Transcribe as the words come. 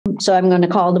So I'm going to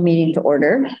call the meeting to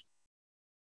order.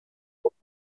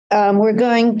 I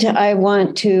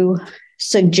want to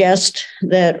suggest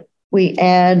that we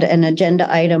add an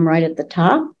agenda item right at the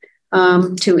top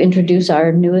to introduce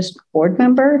our newest board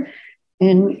member.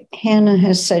 And Hannah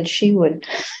has said she would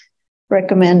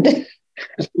recommend.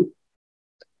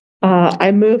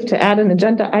 I move to add an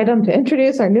agenda item to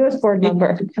introduce our newest board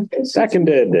member.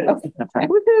 Seconded.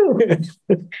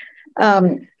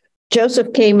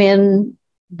 Joseph came in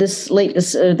this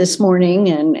morning,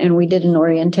 and we did an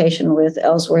orientation with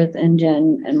Ellsworth and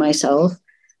Jen and myself.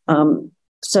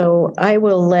 So I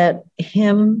will let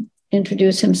him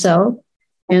introduce himself,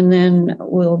 and then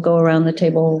we'll go around the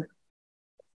table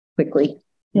quickly.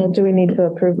 Yeah, do we need to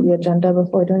approve the agenda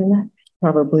before doing that?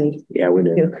 Probably. Yeah, we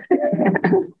do.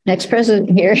 Next president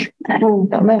here. I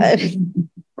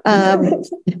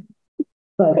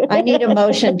need a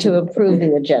motion to approve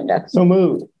the agenda. So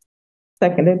moved.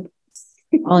 Seconded.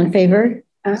 All in favor?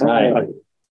 Aye.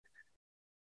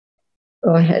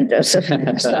 Go ahead,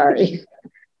 Joseph. Sorry.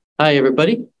 Hi,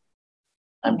 everybody.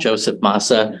 I'm Joseph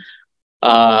Massa.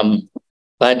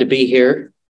 Glad to be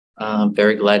here.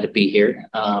 Very glad to be here.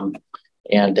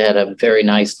 And had a very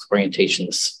nice orientation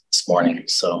this morning.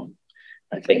 So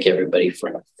I thank everybody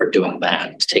for doing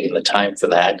that, taking the time for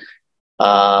that.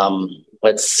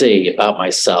 Let's see about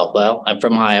myself. Well, I'm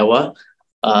from Iowa,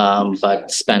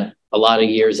 but spent a lot of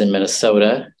years in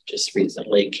Minnesota. Just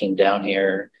recently came down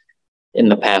here in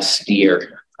the past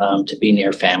year to be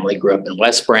near family. Grew up in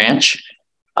West Branch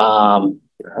and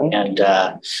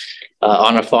on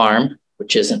a farm,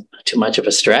 which isn't too much of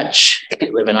a stretch. If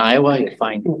you live in Iowa, you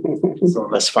find some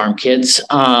of us farm kids.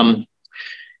 My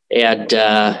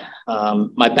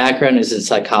background is in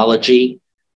psychology,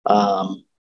 BA,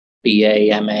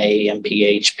 MA,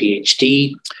 MPH,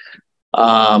 PhD.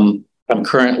 I'm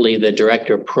currently the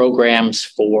director of programs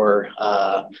for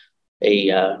a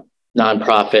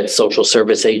nonprofit social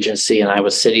service agency in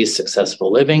Iowa City, Successful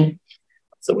Living.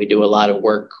 So we do a lot of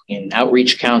work in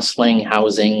outreach counseling,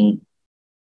 housing,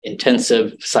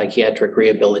 intensive psychiatric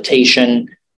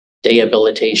rehabilitation,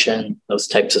 dehabilitation, those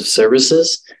types of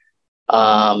services.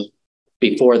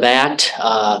 Before that,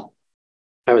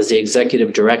 I was the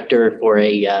executive director for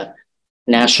a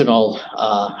national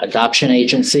adoption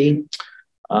agency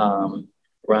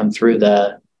run through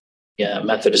the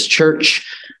Methodist Church.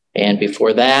 And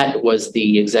before that was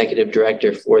the executive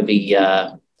director for the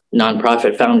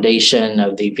nonprofit foundation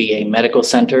of the VA Medical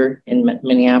Center in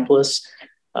Minneapolis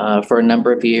for a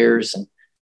number of years, and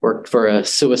worked for a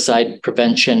suicide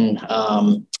prevention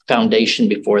foundation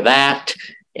before that.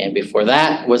 And before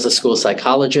that was a school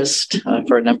psychologist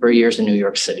for a number of years in New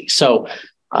York City. So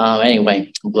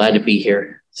anyway, I'm glad to be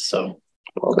here. So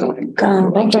welcome.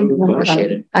 Thank you.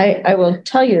 Appreciate it. I will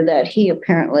tell you that he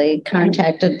apparently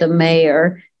contacted the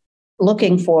mayor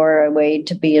looking for a way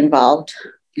to be involved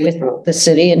with the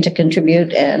city and to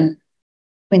contribute. And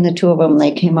between the two of them,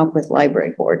 they came up with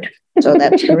library board. So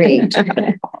that's great.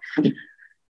 Hannah,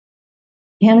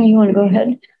 you want to go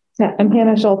ahead? Yeah, I'm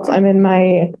Hannah Schultz. I'm in my,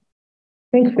 I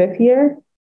think, 5th year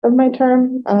of my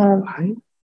term. I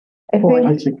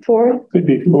think fourth. Could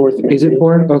be fourth. Is it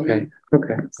fourth? Okay.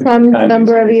 Some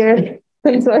number of years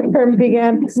since our term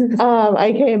began.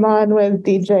 I came on with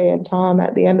DJ and Tom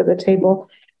at the end of the table.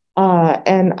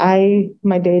 And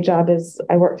my day job is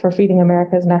I work for Feeding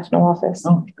America's national office.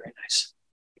 Oh, very nice.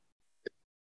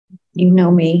 You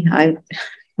know me.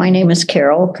 My name is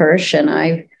Carol Kirsch, and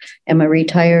I am a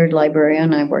retired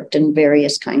librarian. I worked in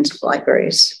various kinds of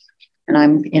libraries, and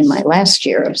I'm in my last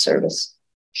year of service.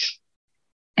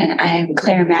 And I'm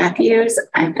Claire Matthews.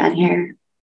 I've been here,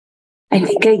 I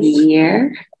think, a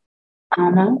year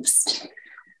almost.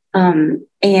 And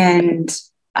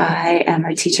I am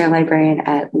a teacher librarian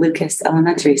at Lucas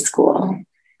Elementary School.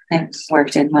 I've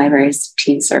worked in libraries,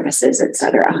 teen services,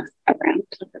 etc. around.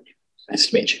 Nice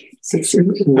to meet you.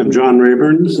 I'm John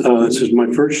Rayburn. This is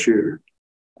my first year.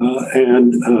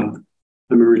 And I'm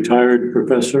a retired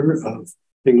professor of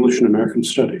English and American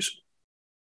Studies.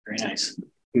 Very nice.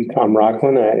 I'm Tom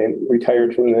Rockland. I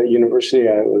retired from the university.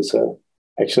 I was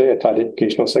I taught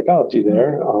educational psychology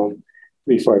there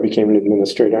before I became an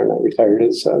administrator, and I retired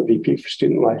as VP for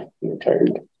student life. I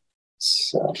retired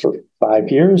for 5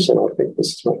 years, and I think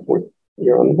this is my 4th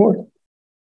year on the board.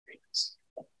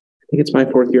 I think it's my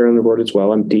 4th year on the board as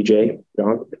well. I'm DJ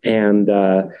John, and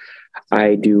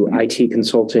I do IT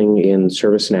consulting in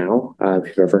ServiceNow, if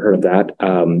you've ever heard of that.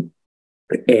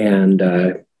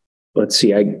 Let's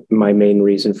see, my main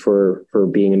reason for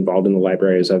being involved in the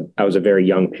library is I was a very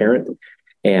young parent,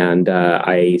 and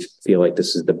I feel like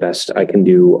this is the best I can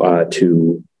do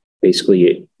to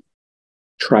basically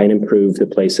try and improve the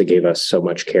place that gave us so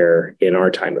much care in our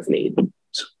time of need.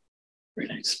 So, Very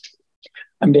nice.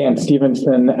 I'm Dan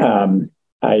Stevenson.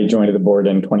 I joined the board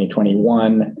in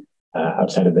 2021.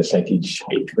 Outside of this, I teach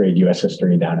 8th grade U.S.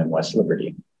 history down in West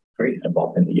Liberty. Great,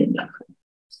 involved in the union.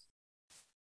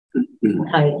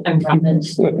 Hi, I'm Robin.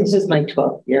 This is my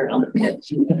 12th year on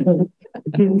the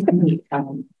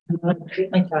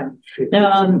my time.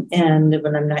 And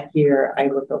when I'm not here, I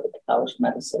look over the College of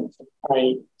Medicine.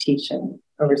 I teach and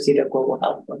oversee the global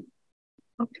health.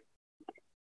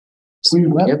 We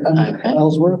met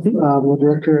Ellsworth, the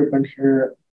director. I've been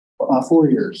here 4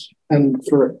 years. And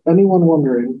for anyone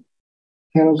wondering,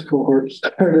 Hannah's cohort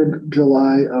started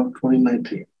July of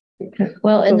 2019.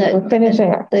 Well, and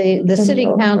the city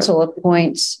council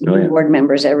appoints board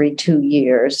members every 2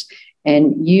 years,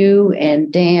 and you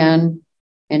and Dan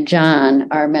and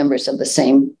John are members of the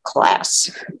same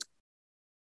class.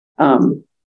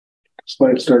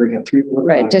 Despite starting at 3.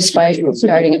 Right, despite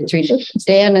starting at 3.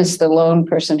 Dan is the lone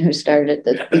person who started at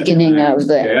the beginning of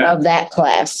that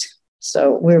class.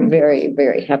 So we're very,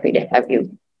 very happy to have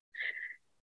you.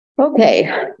 Okay.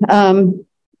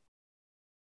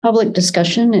 Public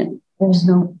discussion. There's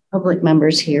no public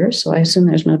members here, so I assume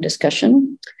there's no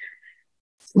discussion.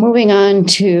 Moving on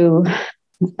to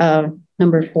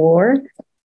number 4,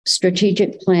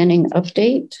 strategic planning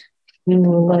update. And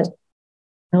we'll let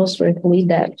Ellsworth lead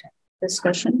that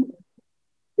discussion.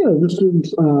 Yeah, this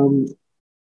is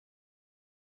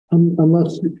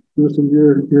unless this is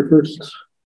your first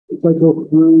cycle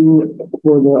through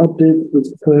for the update,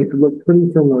 this plan could look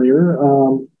pretty familiar.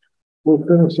 We're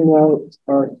finishing out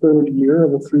our 3rd year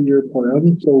of a 3-year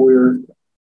plan, so we're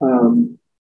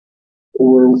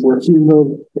seeing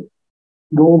those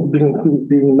goals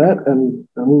being met and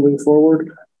moving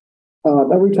forward.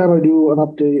 Every time I do an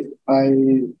update,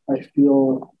 I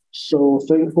feel so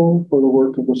thankful for the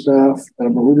work of the staff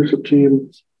and the leadership team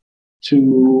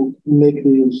to make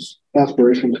these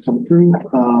aspirations come true.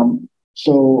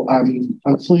 So I'm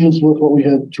pleased with what we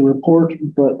had to report,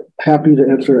 but happy to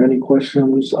answer any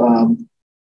questions.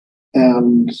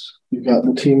 And we've got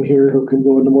the team here who can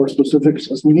go into more specifics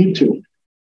as we need to.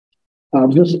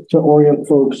 Just to orient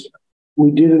folks,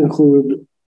 we did include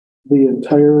the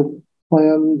entire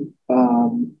plan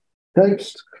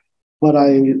text, but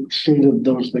I shaded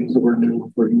those things that were new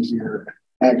for easier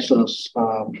access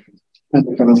and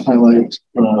to kind of highlight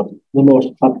the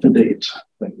most up-to-date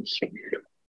things.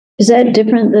 Is that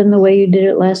different than the way you did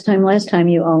it last time? Last time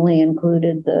you only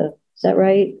included is that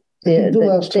right?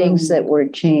 The things that were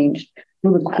changed.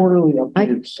 For the quarterly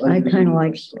updates. I kind of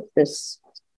like this,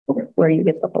 where you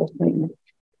get the whole thing.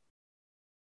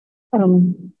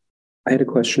 I had a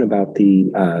question about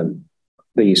the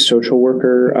social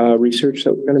worker research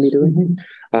that we're going to be doing.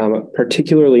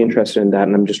 Particularly interested in that,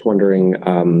 and I'm just wondering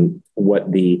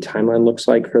what the timeline looks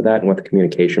like for that and what the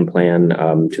communication plan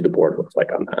to the board looks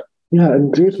like on that. Yeah,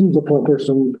 and Jason's the point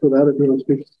person for that. If you want to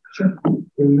speak. Sure.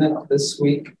 We met this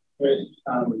week with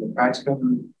the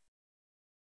practicum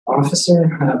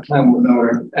officer. I won't know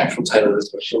her actual title is,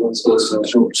 but she wants to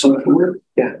social work.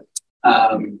 Yeah.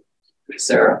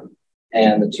 Sarah,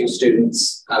 and the 2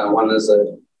 students. One is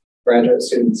a graduate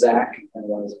student, Zach, and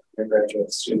one is a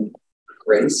graduate student,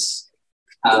 Grace.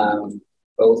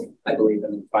 Both, I believe,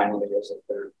 in the final years of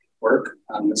their work.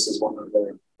 This is one of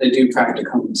they do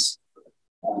practicums.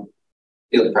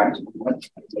 Field practicum.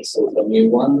 This is a new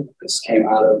one. This came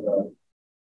out of a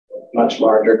much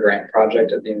larger grant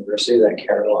project at the university that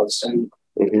Carol Austin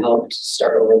helped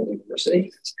start over at the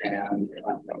university. And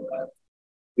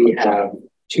we have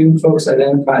 2 folks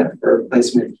identified for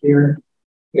placement here.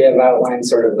 We have outlined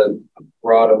sort of the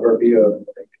broad overview of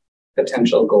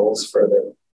potential goals for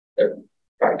their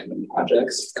practicum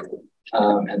projects.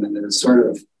 And then it's sort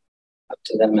of up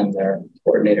to them and their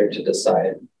coordinator to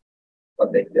decide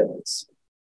what they feel is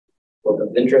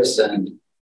of interest and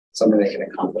something they can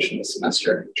accomplish in the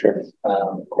semester. Sure.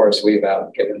 Of course, we've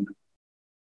given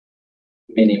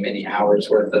many hours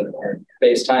worth of our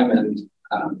base time and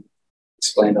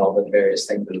explained all the various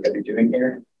things that we're going to be doing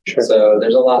here. Sure. So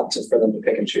there's a lot for them to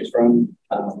pick and choose from.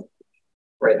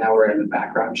 Right now we're in the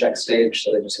background check stage,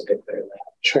 so they just have to clear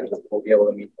that. Sure. We'll be able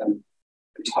to meet them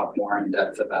and talk more in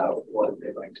depth about what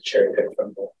they'd like to cherry pick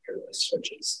from the list,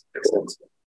 which is extensive.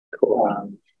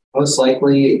 Cool. Most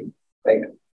likely, like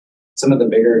some of the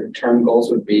bigger term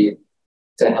goals would be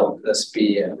to help this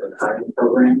be a recurring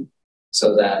program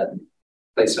so that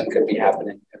placement could be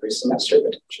happening every semester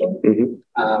potentially.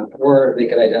 Or they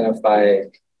could identify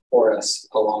for us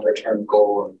a longer term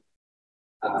goal,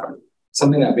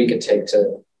 something that we could take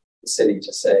to the city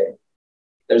to say,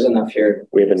 there's enough here.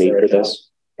 We have a need for this.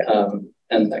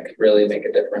 and that could really make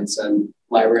a difference in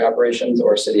library operations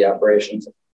or city operations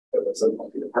if it was a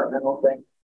multi-departmental thing.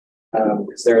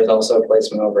 Because there is also a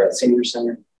placement over at Senior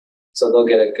Center. So they'll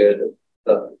get a good,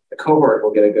 the cohort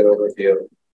will get a good overview of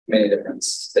many different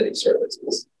city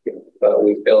services. But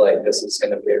we feel like this is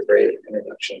going to be a great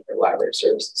introduction for library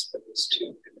services for these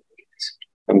two.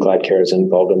 I'm glad Kara's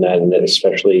involved in that, and then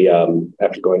especially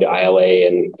after going to ILA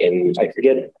and I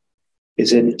forget,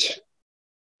 is it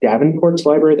Davenport's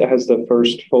library that has the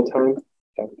first full-time?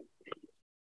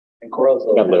 And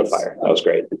Coralville that lit a fire. That was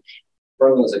great.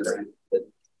 Coralville is a great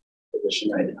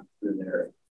position right now in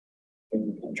their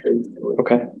in the country.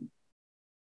 Okay.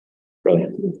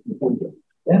 Brilliant.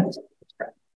 Yeah.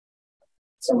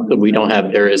 So we don't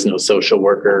have, there is no social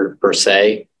worker per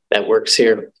se that works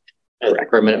here as a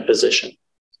permanent position.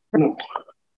 No.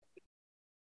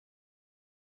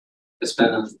 It's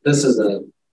been this is a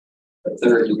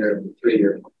third year of the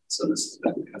 3-year, so this has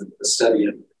been kind of the study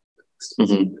of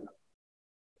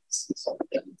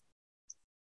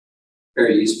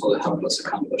very useful to help us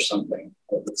accomplish something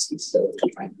like this instead of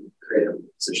trying to create a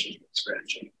position from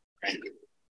scratch.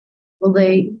 Will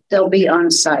they'll be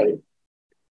on site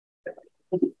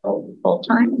full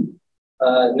time?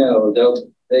 No,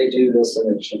 they do this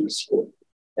in school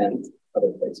and other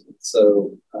placements.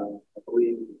 So I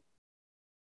believe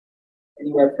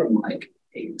anywhere from like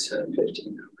 8 to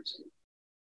 15 hours.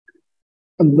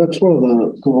 And that's one of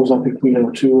the goals I think we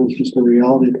have too, is just the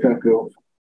reality check of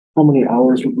how many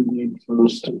hours would we need for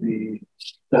this to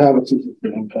have a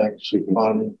significant impact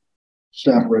on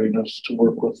staff readiness to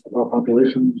work with our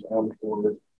populations and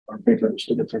for our patrons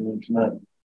to get their needs met.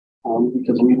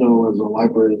 Because we know as a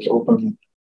library it's open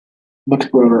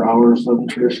much broader hours than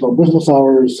traditional business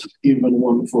hours. Even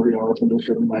 1 40-hour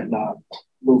position might not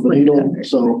move the needle.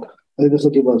 So I think this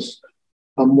will give us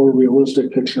a more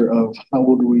realistic picture of how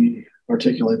would we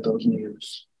articulate those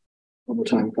needs when the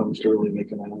time comes to really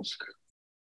make an ask.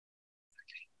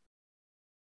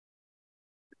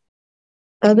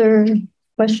 Other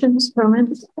questions,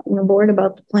 comments from the board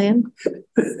about the plan?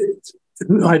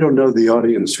 I don't know the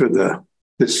audience for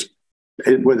this,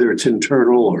 whether it's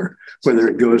internal or whether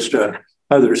it goes to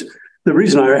others. The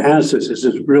reason I ask this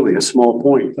is really a small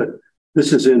point, but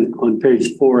this is on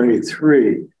page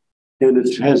 4A3, and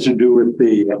it has to do with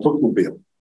the bookmobile.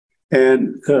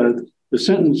 And the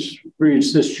sentence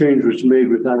reads, "This change was made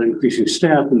without increasing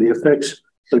staff, and the effects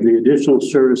of the additional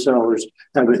service hours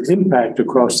have an impact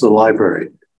across the library."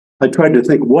 I tried to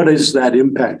think, what is that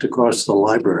impact across the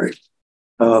library?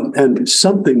 And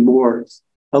something more,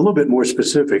 a little bit more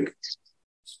specific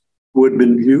would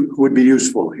be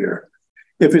useful here.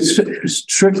 If it's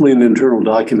strictly an internal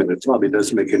document, it probably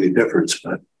doesn't make any difference.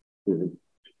 But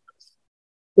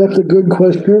that's a good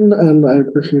question, and I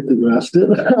appreciate that you asked it.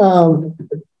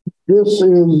 This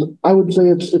is, I would say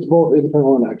it's both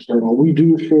internal and external. We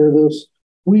do share this.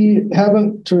 We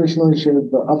haven't traditionally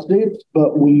shared the updates,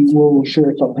 but we will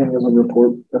share something as a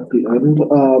report at the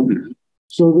end.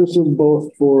 So this is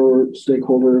both for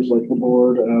stakeholders like the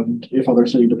board and if other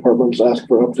city departments ask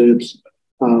for updates,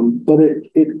 but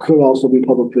it could also be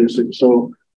public facing.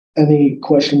 So any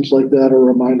questions like that or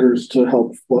reminders to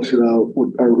help flush it out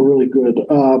are really good.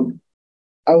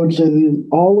 I would say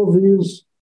all of these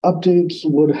updates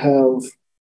would have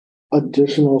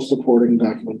additional supporting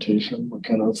documentation that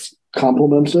kind of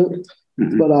complements it,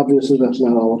 but obviously that's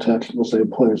not all attached in the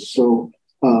same place. So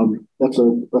that's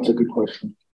a good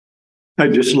question. I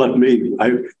just left me.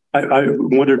 I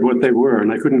wondered what they were,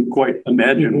 and I couldn't quite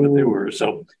imagine what they were.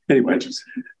 So anyway,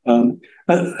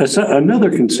 another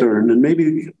concern, and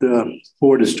maybe the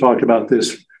board has talked about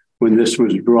this when this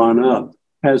was drawn up,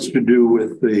 has to do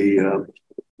with the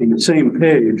in the same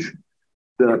page,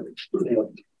 the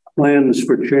plans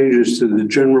for changes to the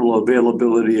general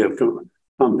availability of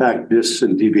compact discs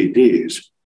and DVDs.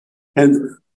 And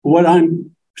what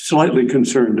I'm slightly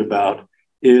concerned about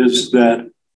is that,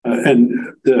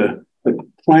 and the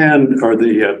plan or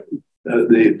the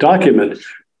document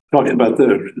talking about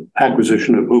the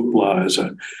acquisition of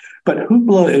Hoopla but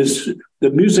Hoopla is,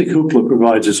 the music Hoopla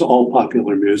provides is all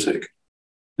popular music.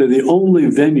 They're the only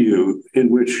venue in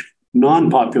which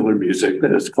non-popular music,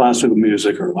 that is classical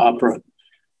music or opera,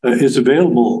 is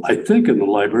available, I think, in the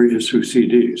library is through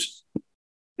CDs.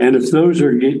 And if those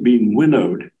are being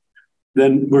winnowed,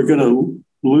 then we're going to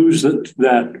lose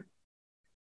that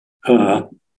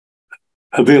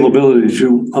availability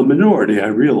to a minority. I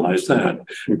realize that,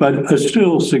 but a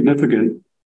still significant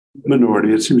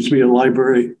minority. It seems to be a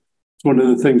library. It's one of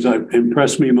the things that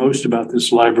impressed me most about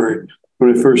this library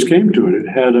when I first came to it. It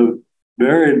had a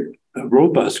very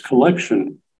robust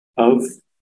collection of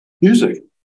music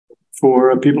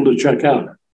for people to check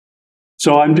out.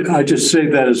 So I just say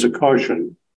that as a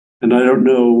caution, and I don't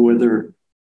know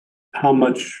how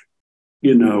much,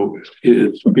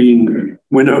 is being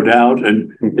winnowed out,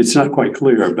 and it's not quite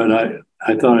clear, but I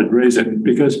thought I'd raise it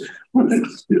because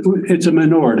it's a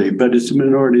minority, but it's a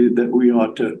minority that we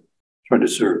ought to try to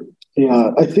serve. Yeah,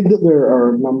 I think that there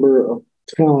are a number of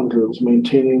challenges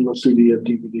maintaining the CD and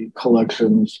DVD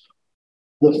collections.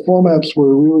 The formats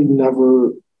were really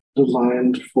never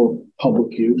designed for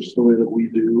public use the way that we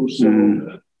do.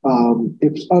 So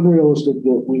it's unrealistic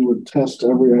that we would test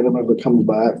every item as it comes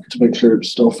back to make sure it's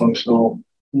still functional.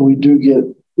 And we do get,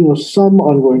 some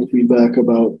ongoing feedback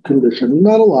about condition,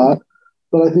 not a lot,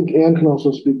 but I think Anne can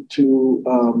also speak to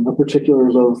the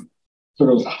particulars of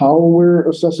sort of how we're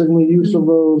assessing the use of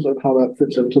those and how that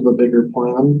fits into the bigger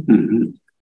plan. Mm-hmm.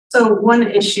 So one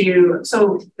issue,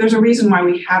 there's a reason why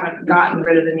we haven't gotten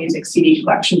rid of the music CD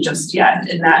collection just yet,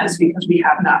 and that is because we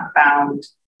have not found,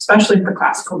 especially for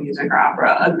classical music or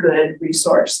opera, a good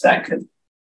resource that could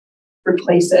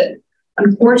replace it.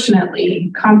 Unfortunately,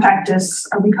 compact discs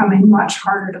are becoming much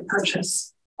harder to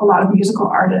purchase. A lot of musical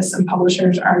artists and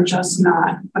publishers are just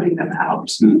not putting them out.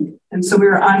 Mm-hmm. And so we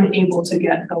were unable to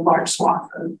get the large swath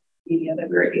of media that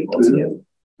we were able to.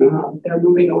 They're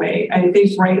moving away. I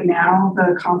think right now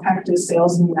the compact disc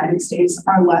sales in the United States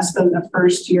are less than the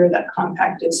first year that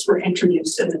compact discs were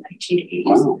introduced in the 1980s.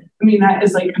 Wow. I mean, that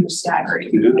is like kind of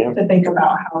staggering to think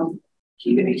about how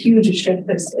huge a shift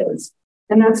this is.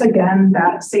 And that's, again,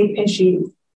 that same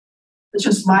issue. It's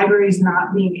just libraries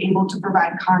not being able to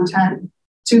provide content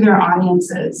to their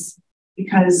audiences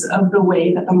because of the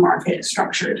way that the market is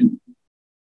structured.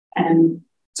 And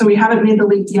so we haven't made the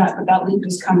leap yet, but that leap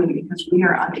is coming because we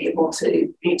are unable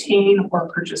to maintain or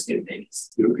purchase new things.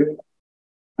 Okay.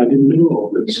 I didn't know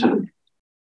all this. Yeah.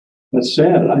 That's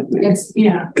sad, I think.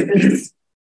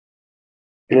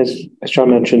 And as John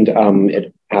mentioned,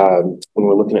 when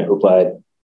we're looking at Hoopla,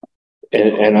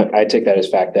 and I take that as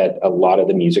fact that a lot of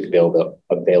the music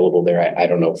available there, I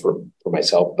don't know for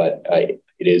myself, but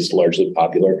it is largely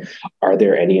popular. Are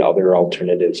there any other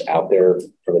alternatives out there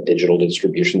from a digital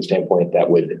distribution standpoint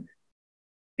that would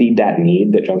feed that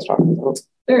need that John's talking about?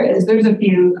 There's a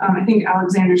few. I think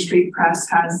Alexander Street Press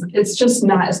it's just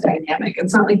not as dynamic.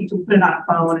 It's not like you can put it on a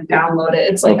phone and download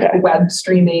it. It's like web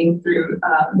streaming through.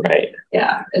 Right.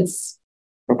 Yeah, it's.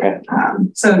 Okay.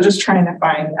 So just trying to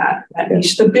find that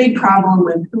niche. The big problem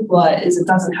with Hoopla is it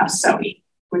doesn't have Sony,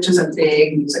 which is a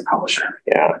big music publisher.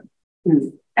 Yeah.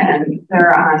 And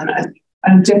they're on a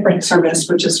different service,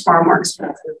 which is far more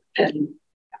expensive. And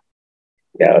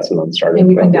that's a non-starter.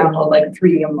 And you can download like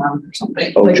 3 a month or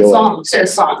something. Songs.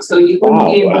 There's songs. So you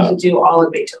won't be able to do all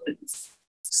of Beethoven's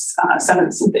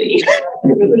 7th Symphony.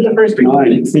 The first 3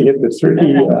 minutes. You get the 3.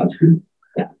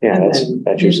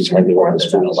 That usually is hardly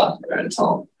worth the left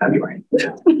until February.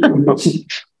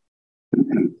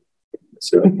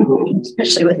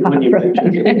 Especially with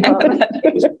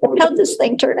how'd this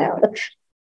thing turn out?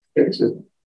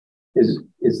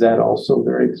 Is that also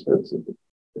very expensive?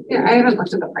 Yeah, I haven't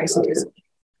looked at the prices.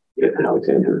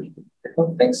 Alexander. I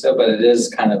don't think so, but it is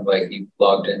kind of like you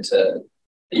logged into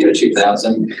the year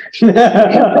 2000.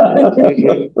 Like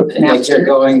you're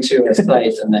going to a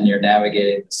site and then you're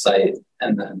navigating the site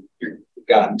and then you've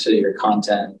gotten to your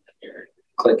content and you're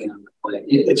clicking on the play.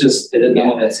 It's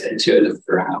intuitive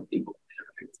for how people.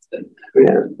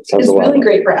 It's really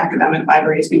great for academic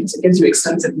libraries because it gives you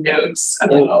extensive notes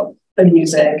about the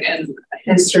music and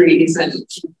histories,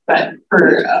 but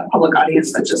for a public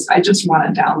audience I just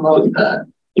want to download the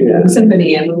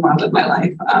symphony and move on with my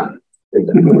life. I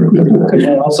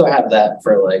also have that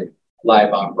for like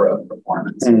live opera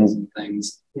performances and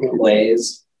things,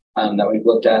 plays that we've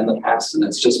looked at in the past, and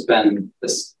it's just been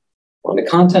this. Well, the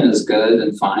content is good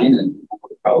and fine, and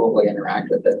we'll probably interact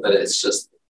with it, but it's just.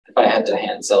 If I had to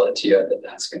hand sell it to you at the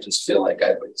desk, I just feel like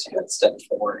I would see that step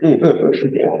forward.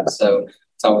 So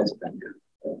it's always been good.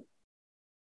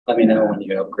 Let me know when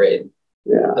you upgrade.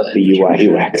 The UI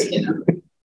UX.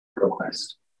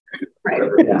 Request. Right.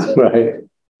 Right.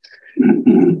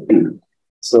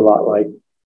 It's a lot like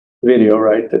video,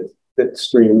 right? That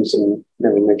streams and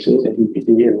then makes it a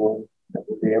DVD, and we'll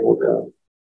be able to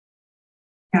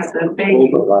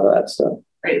hold a lot of that stuff.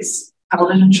 Right.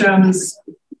 Television shows.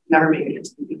 Never made it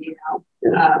into DVD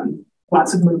now.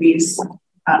 Lots of movies,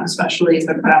 especially if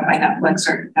they're put out by Netflix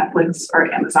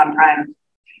or Amazon Prime.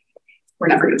 We're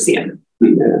never going to see it.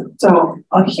 Yeah. So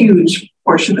a huge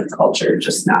portion of culture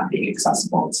just not being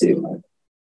accessible to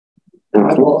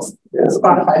audibles. Yeah.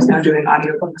 Spotify is now doing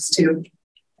audiobooks too.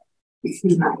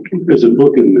 There's a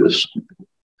book in this.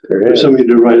 for somebody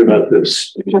to write about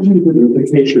this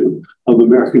unification of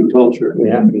American culture.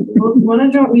 Yeah.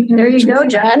 There you go,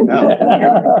 John.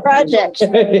 Project.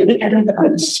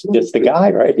 Just the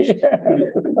guy right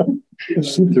here.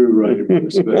 Through writing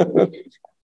books.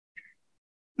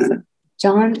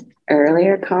 John,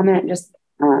 earlier comment just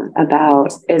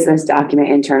about is this document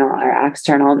internal or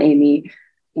external made me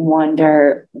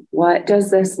wonder, what does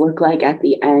this look like at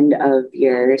the end of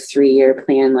your 3-year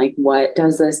plan? Like, what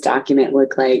does this document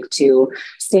look like to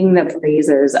sing the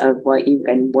praises of what you've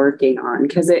been working on?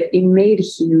 Because it made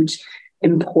huge,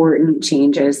 important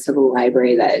changes to the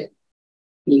library that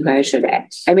you guys should,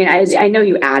 I mean, I know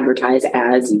you advertise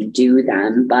as you do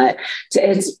them, but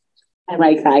I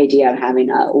like the idea of having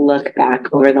a look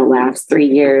back over the last 3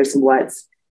 years, what's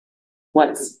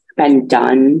been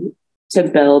done to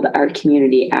build our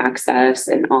community access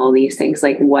and all these things.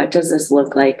 Like, what does this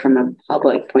look like from a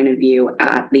public point of view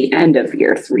at the end of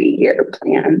your 3-year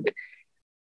plan?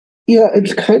 Yeah,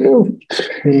 it's kind of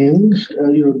changed,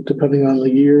 depending on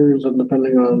the years and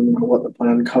depending on what the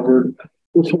plan covered.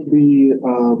 This would be,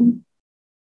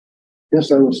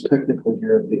 yes, I was technically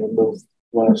here at the end of the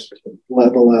last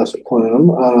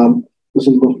plan. This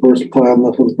is the first plan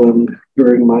that has been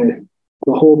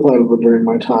the whole plan has been during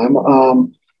my time.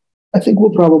 I think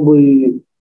we'll probably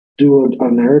do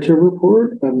a narrative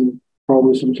report and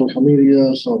probably some social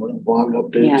media, some blog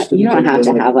updates. Yeah, you don't have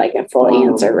to have like a full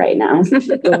answer right now. I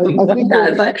think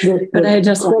but I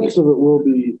just parts of it will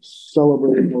be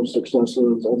celebrating those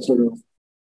successes and sort of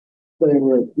saying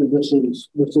that this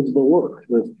is the work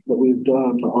that we've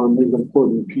done on these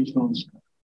important pieces.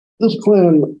 This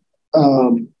plan,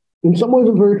 in some ways,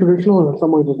 is very traditional, and in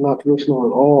some ways, it's not traditional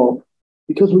at all,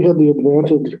 because we had the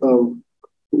advantage of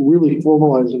really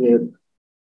formalizing it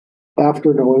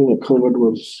after knowing that COVID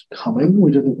was coming.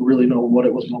 We didn't really know what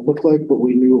it was going to look like, but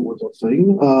we knew it was a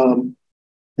thing.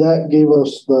 That gave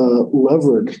us the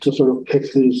leverage to sort of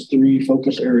pick these 3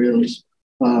 focus areas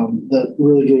that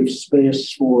really gave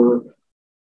space for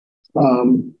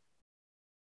serving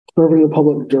the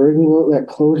public during that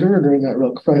closure, during that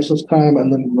real crisis time,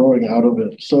 and then growing out of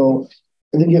it. So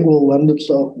I think it will lend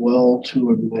itself well to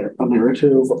a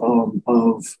narrative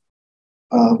of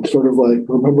sort of like,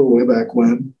 remember way back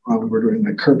when we were doing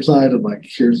like curbside and like,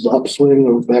 here's the upswing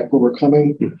of back where we're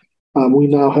coming. We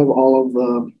now have all of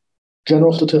the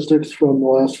general statistics from the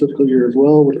last fiscal year as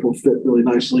well, which will fit really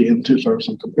nicely into sort of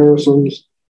some comparisons.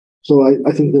 So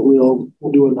I think that we'll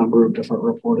do a number of different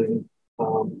reporting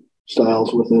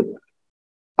styles with it.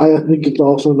 I think it's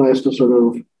also nice to sort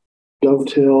of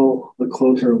dovetail the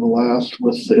closure of the last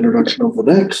with the introduction of the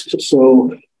next.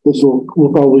 So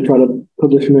we'll probably try to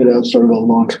position it as sort of a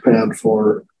launch pad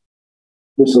for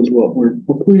this is what we're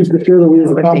pleased to share that we've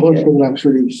accomplished, and I'm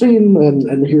sure you've seen,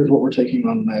 and here's what we're taking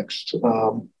on next.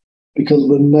 Because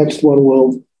the next one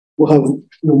will have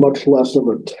much less of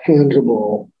a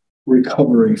tangible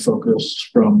recovery focus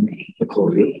from the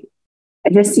closure. I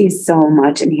just see so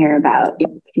much in here about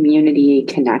community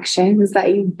connections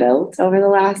that you've built over the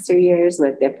last 3 years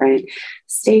with different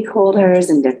stakeholders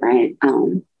and different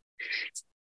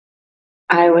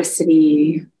Iowa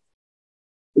City,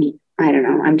 I don't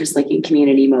know, I'm just looking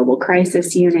community mobile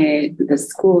crisis unit, the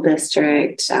school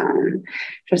district,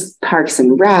 just Parks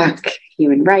and Rec,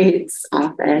 human rights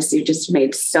office. You just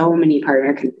made so many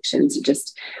partner connections.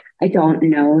 I don't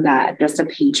know that just a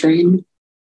patron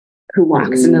who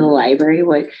walks into the library,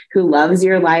 who loves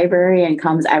your library and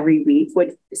comes every week,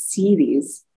 would see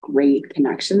these great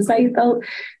connections that you built.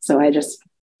 So I just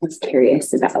was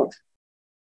curious about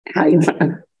how you want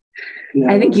to. Yeah.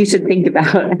 I think you should think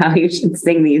about how you should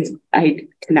sing these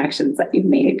connections that you've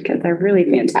made, because they're really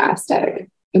fantastic.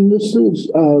 And this is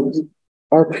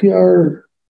our PR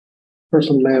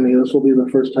person, Manny. This will be the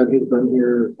first time he's been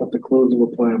here at the close of a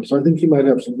plan. So I think he might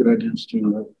have some good ideas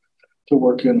to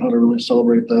work in how to really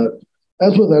celebrate that.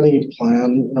 As with any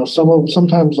plan,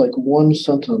 sometimes like one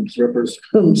sentence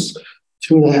represents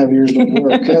 2.5 years of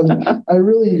work. And I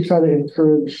really try to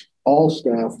encourage all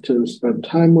staff to spend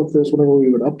time with this whenever we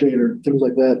would update or things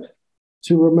like that,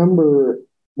 to remember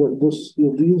that this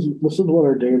is what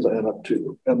our days add up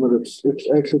to, and that it's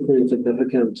actually pretty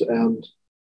significant.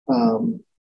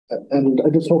 And I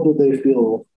just hope that they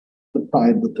feel the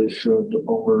pride that they should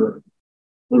over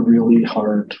the really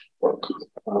hard work.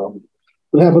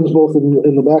 It happens both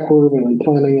in the back room and in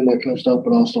planning and that kind of stuff,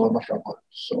 but also on the front line.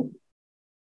 So,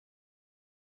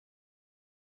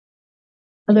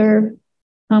 other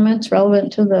comments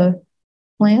relevant to the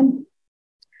plan?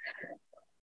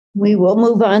 We will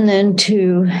move on then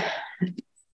to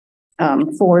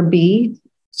 4B,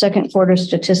 second quarter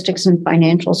statistics and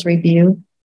financials review.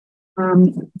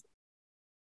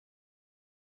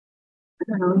 I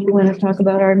don't know, you want to talk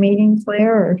about our meeting,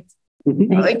 Claire, or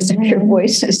except your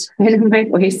voices? My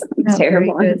voice is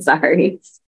terrible. I'm sorry.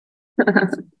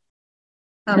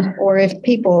 Or if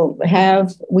people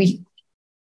have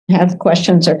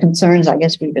questions or concerns, I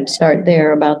guess we could start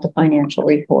there about the financial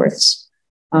reports.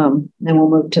 Then we'll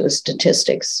move to the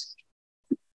statistics.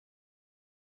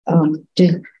 I was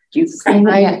just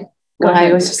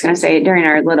going to say, during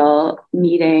our little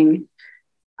meeting,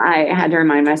 I had to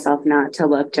remind myself not to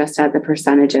look just at the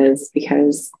percentages,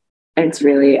 because it's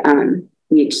really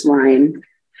each line.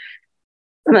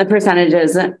 Some of the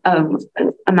percentages of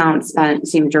amount spent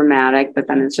seem dramatic, but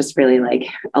then it's just really like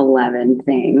 11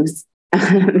 things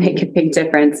make a big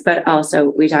difference. But also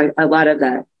we talked a lot of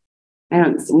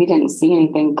we didn't see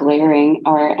anything glaring,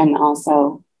 and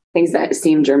also things that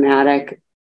seem dramatic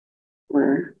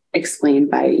were explained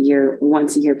by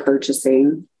once a year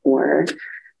purchasing or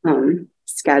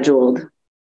scheduled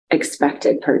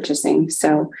expected purchasing.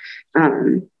 So I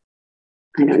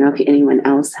don't know if anyone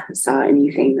else saw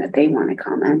anything that they want to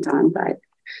comment on, but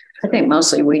I think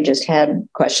mostly we just had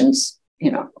questions,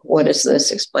 what is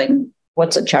this? Explain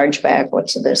what's a chargeback,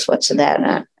 what's this, what's that.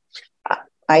 And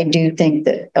I do think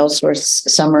that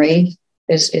Ellsworth's summary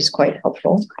is quite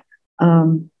helpful.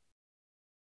 The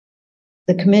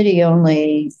committee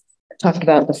only talked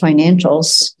about the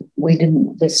financials. We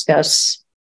didn't discuss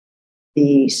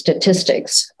the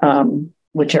statistics,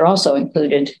 which are also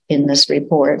included in this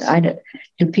report.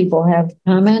 Do people have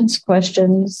comments,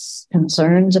 questions,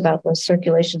 concerns about the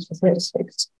circulation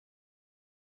statistics?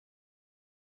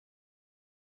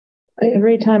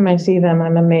 Every time I see them,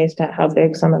 I'm amazed at how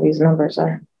big some of these numbers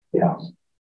are. Yeah.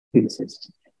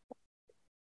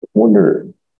 Wonder,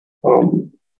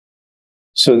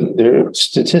 so their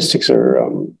statistics are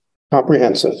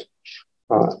comprehensive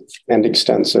and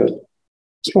extensive.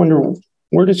 Just wonder,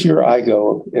 where does your eye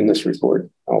go in this report,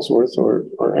 Ellsworth, or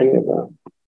any of the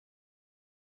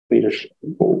leadership?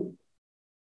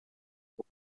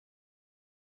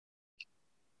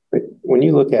 When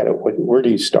you look at it, where do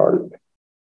you start?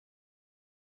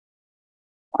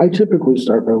 I typically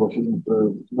start by looking at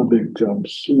the big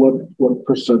jumps. What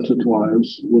percentage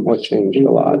wise? What changed a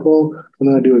lot? And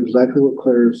then I do exactly what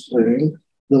Claire is saying.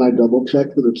 Then I double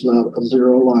check that it's not a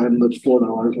zero line that's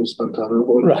 $4 was spent on it,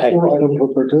 or right. 4 items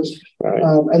were purchased. Right.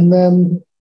 And then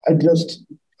I just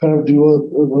kind of do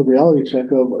a reality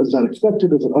check of, is that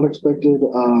expected? Is it unexpected?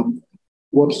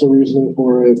 What's the reasoning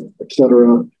for it,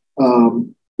 etc.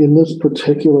 In this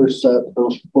particular set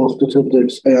of both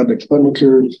statistics and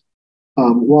expenditures,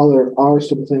 while there are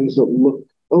some things that look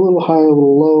a little high, a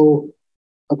little low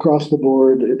across the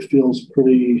board, it feels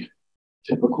pretty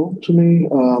typical to me.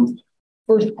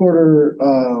 First quarter,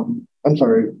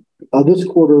 this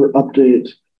quarter update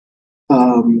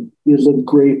is a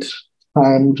great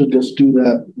time to just do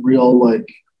that real,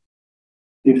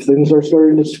 if things are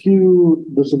starting to skew,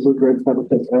 this is a great time to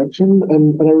take action.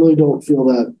 And I really don't feel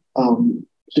that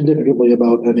significantly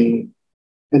about any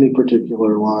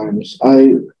particular lines.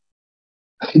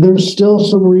 There's still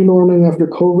some renorming after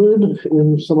COVID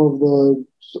in some of the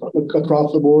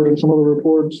across the board in some of the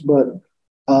reports, but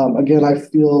again, I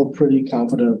feel pretty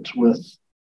confident with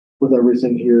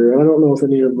everything here. And I don't know if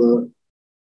any of the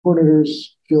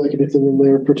coordinators feel like anything in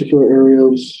their particular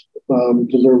areas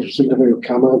deserves significant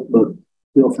comment, but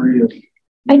feel free to.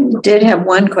 I did have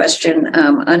one question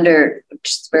under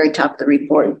just the very top of the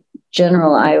report,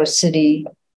 General Iowa City,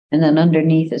 and then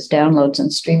underneath is downloads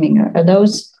and streaming. Are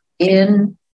those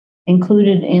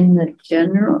included in the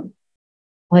general?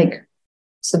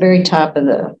 It's the very top of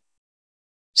it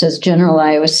says General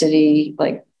Iowa City,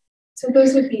 So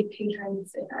those would be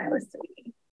patrons in Iowa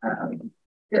City,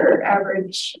 your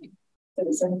average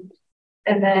citizen.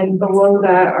 And then below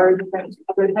that are different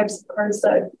other types of cards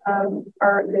that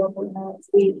are available in that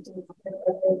state.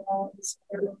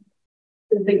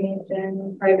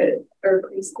 Designation, private or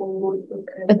preschool.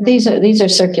 But these are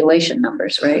circulation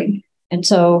numbers, right? And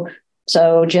so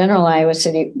General Iowa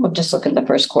City, we'll just look at the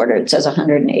first quarter. It says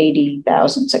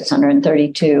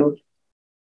 180,632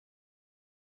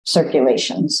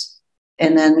 circulations.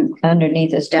 And then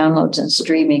underneath is downloads and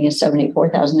streaming is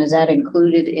 74,000. Is that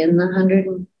included in the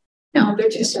 100? No, they're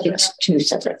two separate. It's two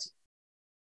separate.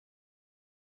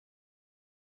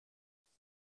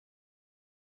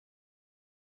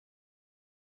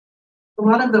 A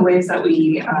lot of the ways that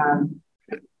we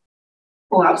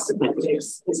pull out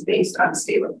statistics is based on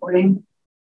state reporting.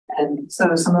 And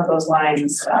so some of those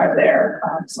lines are there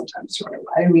sometimes for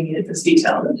why we needed this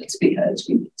detail, and it's because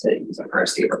we need to use it for a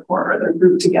state report, or they're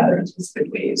grouped together in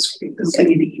specific ways because we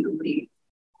need to evenly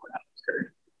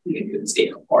we can do the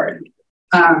state report.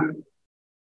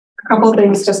 A couple of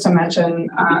things just to mention,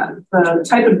 the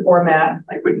type and format,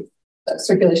 like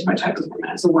circulation by type and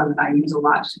format is the one that I use a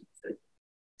lot.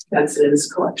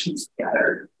 Condenses collections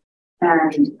together.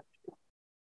 And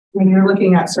when you're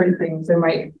looking at certain things, there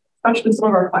might, especially some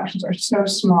of our collections are so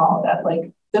small that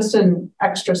like just an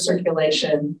extra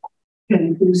circulation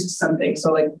can boost something.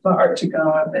 So like the art to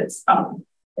go, if it's up,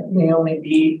 it may only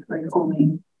be like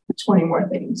only 20 more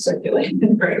things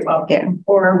circulating very well. Yeah.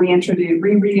 Or we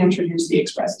reintroduced the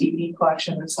Express DVD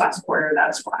collection this last quarter.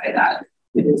 That's why that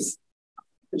is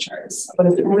the charts. But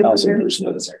if it really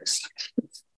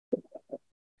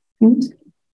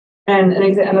and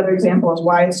another example is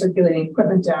why is circulating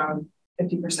equipment down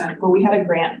 50%? Well, we had a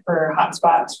grant for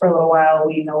hotspots for a little while.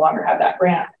 We no longer have that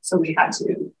grant. So we had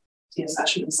to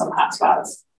deaccession in some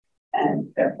hotspots.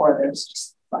 And therefore there's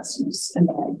just less use. And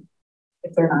then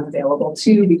if they're not available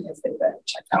too, because they've been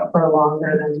checked out for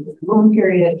longer than the loan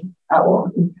period, that will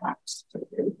impact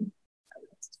circulation.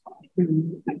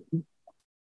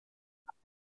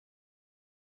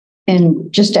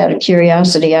 And just out of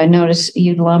curiosity, I noticed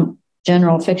you lump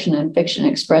general fiction and fiction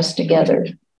express together,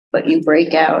 but you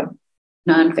break out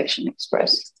nonfiction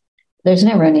express. There's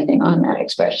never anything on that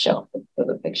express shelf for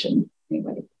the fiction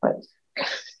anyway, but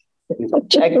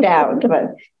checked out.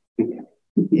 But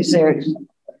is there?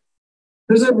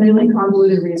 There's a really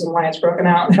convoluted reason why it's broken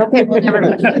out. Okay, well, never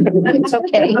mind. It's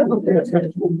okay.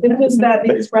 It is that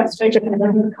the express fiction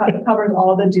covers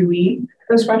all the Dewey.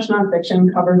 The express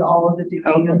nonfiction covers all of the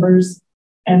Dewey numbers.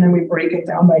 And then we break it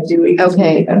down by Dewey.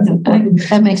 Okay,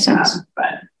 that makes sense.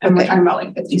 But I'm talking about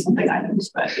like 50 something items,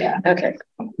 but yeah. Okay.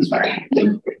 Sorry.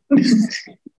 Thank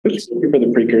you for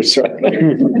the precursor.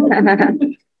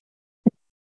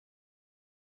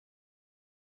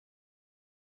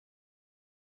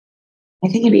 I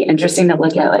think it'd be interesting to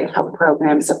look at like how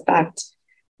programs affect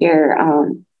your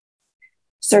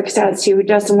circ stats too.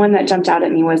 Just one that jumped out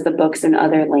at me was the books in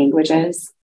other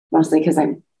languages, mostly because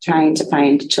I'm trying to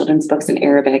find children's books in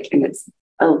Arabic and it's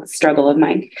a struggle of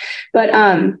mine. But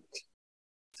and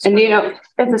you know,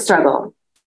 it's a struggle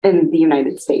in the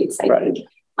United States, I think.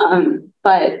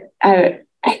 But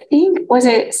I think, was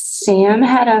it Sam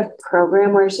had a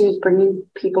program where she was bringing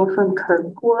people from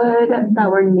Kirkwood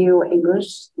that were new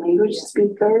English language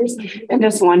speakers, and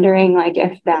just wondering like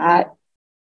if that,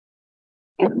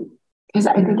 because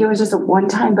I think it was just a one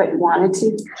time, but wanted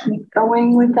to keep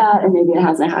going with that, and maybe it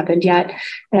hasn't happened yet.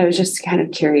 And I was just kind of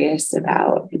curious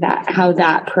about that, how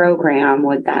that program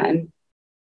would then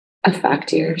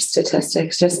affect your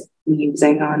statistics, just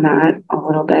musing on that a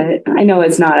little bit. I know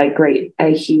it's not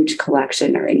a huge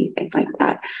collection or anything like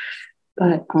that,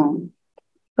 but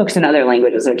books in other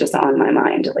languages are just on my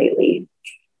mind lately.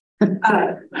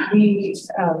 We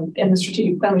in the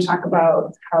strategic plan, we talk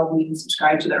about how we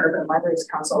subscribe to the Urban Libraries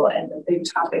Council, and the big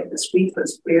topic this week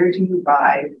was where do you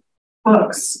buy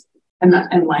books in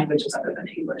languages other than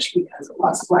English, because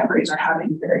lots of libraries are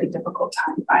having a very difficult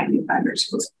time finding vendors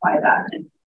who will supply that.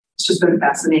 And it's just been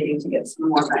fascinating to get some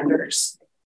more vendors,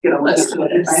 get a list of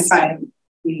it. I find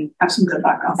we have some good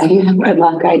luck. I do have good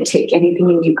luck. I'd take anything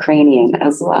in Ukrainian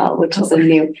as well, which is a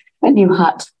new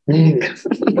hot thing.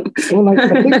 Well, I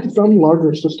think some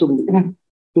larger systems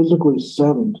physically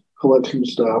send collection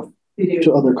staff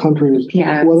to other countries,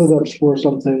 whether that's for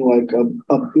something like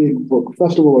a big book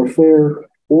festival or fair,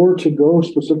 or to go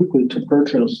specifically to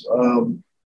purchase.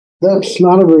 That's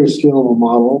not a very scalable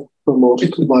model for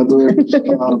most libraries.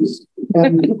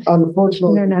 And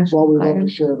unfortunately, while we want to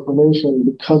share information,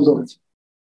 because of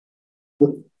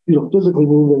the physically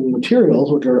moving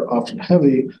materials, which are often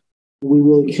heavy, we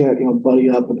really can't buddy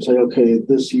up and say, okay,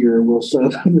 this year we'll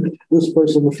send this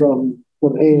person from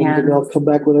AIM and they'll come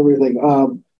back with everything.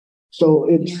 So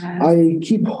I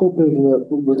keep hoping that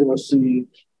we're going to see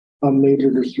a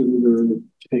major distributor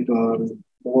take on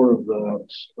more of that.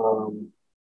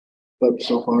 But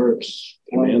so far it's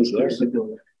demand's there.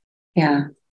 Yeah.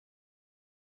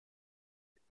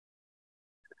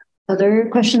 Other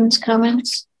questions,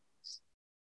 comments?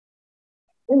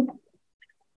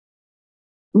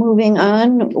 Moving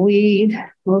on, we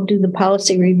will do the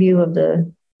policy review of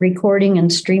the recording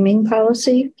and streaming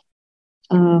policy.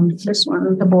 This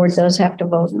one the board does have to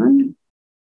vote on.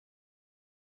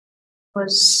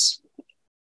 This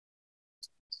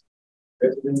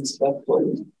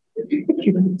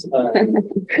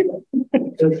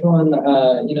one,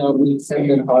 we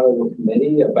sent in part of the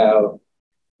committee about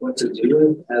what to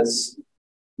do as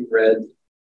we read.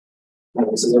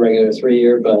 This is a regular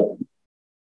 3-year, but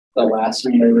the last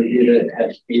time we reviewed it,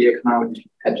 Mediacom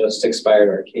had just expired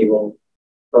our cable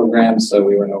program, so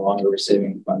we were no longer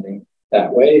receiving funding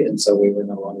that way, and so we were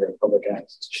no longer a public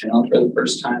access channel for the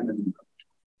first time in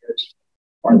years.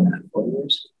 more than that, 4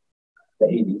 years, the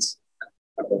 80s.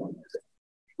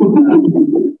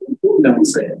 Don't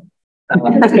say it.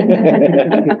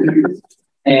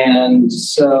 And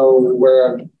so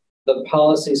where the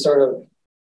policy sort of,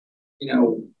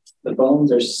 the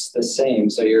bones are the same.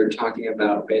 So you're talking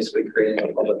about basically creating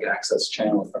a public access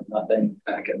channel from nothing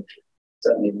back in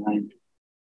 79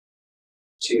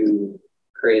 to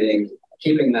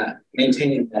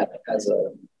maintaining that as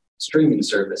a streaming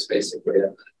service, basically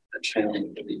a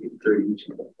channel through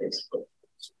YouTube, basically.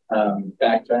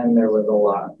 Back then, there was a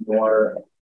lot more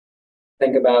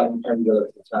think about in terms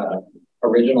of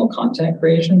original content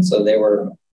creation. So they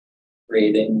were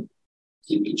creating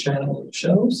TV channel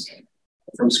shows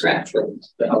from scratch with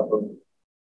the help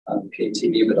of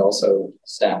PATV, but also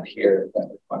staff here that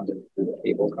were funded through the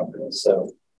cable companies.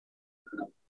 So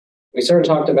we sort of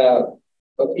talked about,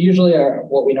 but usually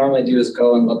what we normally do is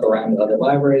go and look around at other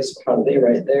libraries. How do they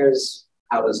write theirs?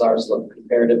 How does ours look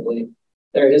comparatively?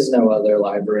 There is no other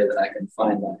library that I can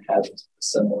find that has a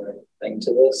similar thing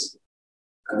to this.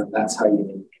 That's how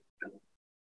unique the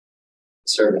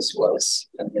service was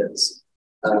and is.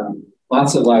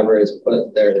 Lots of libraries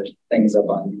put their things up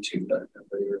on YouTube, but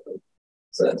nobody really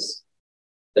says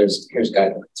here's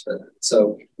guidelines for that.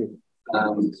 So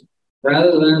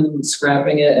rather than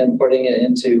scrapping it and putting it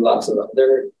into lots of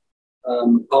other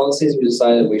policies, we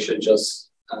decided we should just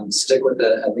stick with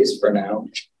it, at least for now,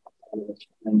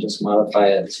 and just modify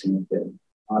it to make it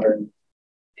modern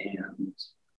and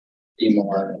be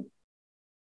more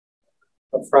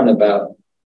upfront about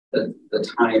the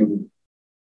time,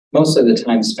 most of the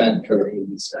time spent for the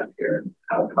AV staff here, and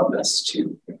how best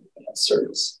to that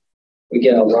service. We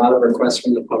get a lot of requests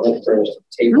from the public for a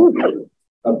table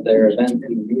of their event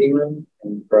in the meeting room,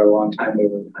 and for a long time we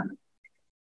were kind of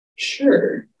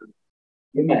sure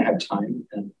we might have time.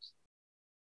 And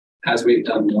as we've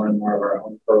done more and more of our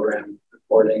own program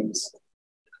recordings,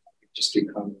 we've just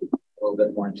become a little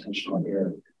bit more intentional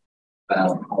here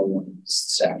about how we want to use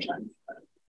staff time.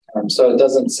 So it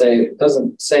doesn't say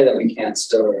that we can't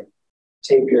still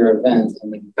tape your event.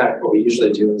 And in fact, what we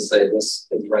usually do is say this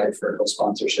is right for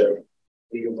co-sponsorship.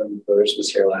 When Voters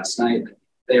was here last night,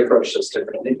 they approached us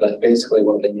differently, but basically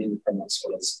what they needed from us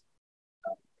was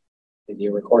maybe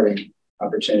a recording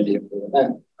opportunity of the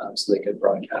event, so they could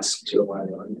broadcast to a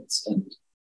wider audience. And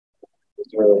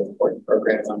it's a really important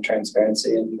program on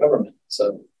transparency in government.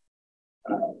 So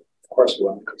of course we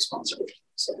want to co-sponsor it.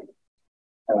 So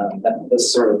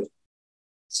this sort of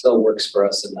still works for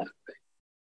us in that way.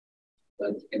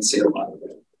 But you can see a lot of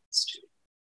it.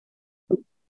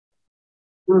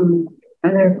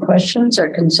 Other questions or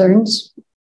concerns?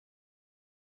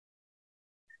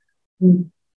 Yeah,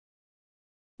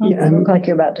 You look like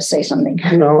you're about to say something.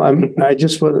 No, I'm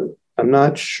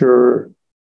not sure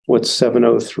what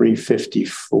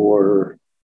 70354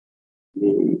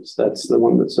 means. That's the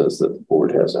one that says that the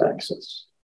board has access.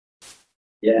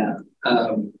 Yeah,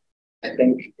 I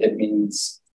think it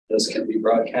means this can be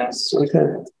broadcast.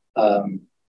 Okay. And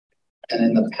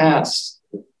in the past,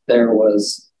 there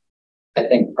was, I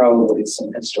think, probably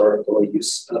some historical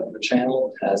use of the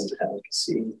channel as an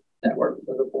advocacy network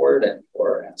for the board and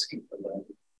for asking for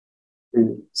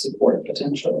the support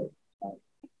potential.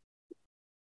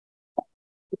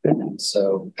 And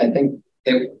so I think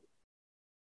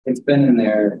it's been in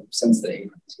there since the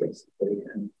 80s, basically.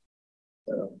 And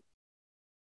so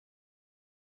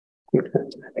I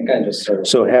think I just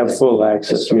sort of have full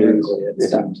access means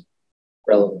it's not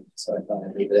relevant. So I thought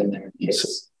I'd leave it in there in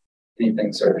case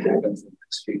anything sort of happens in the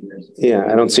next few years. Yeah,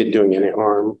 I don't see it doing any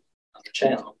harm on the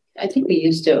channel. I think we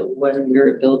used to, when we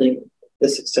were building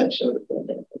this extension of the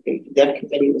building, that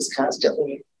committee was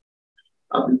constantly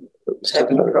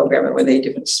having a program where they had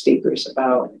different speakers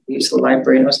about the use of the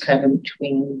library, and it was kind of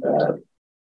between the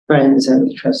friends and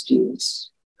the trustees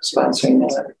sponsoring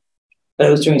that. But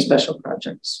it was doing special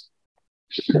projects.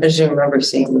 I just remember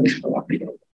seeing this a lot. I think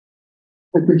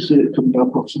it comes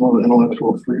up with some of the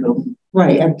intellectual freedom.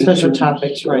 Right, and special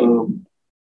topics, right.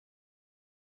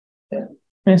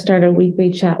 I start a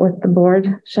weekly chat with the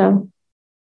board show.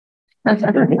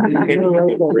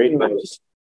 Great news.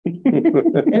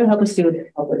 It'll help us do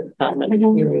the public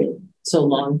comment period so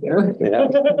long here. Yeah.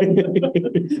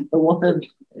 The one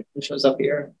who shows up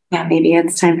here. Yeah, maybe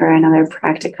it's time for another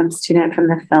practicum student from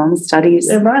the film studies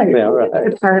department to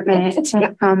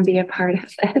be a part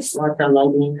of this.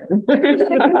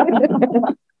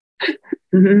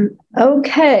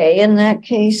 Okay, in that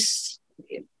case,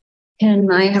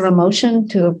 can I have a motion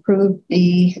to approve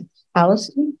the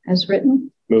policy as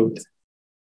written? Moved.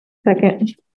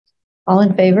 Second. All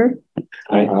in favor?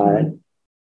 Aye.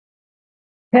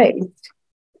 Okay.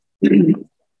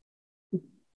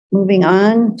 moving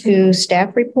on to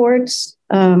staff reports.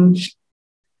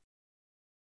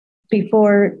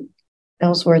 Before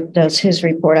Ellsworth does his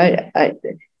report,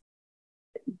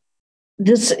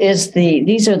 these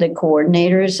are the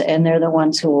coordinators, and they're the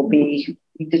ones who will be,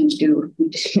 we didn't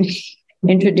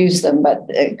introduce them, but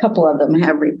a couple of them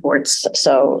have reports.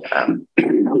 So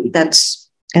that's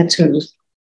who's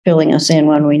filling us in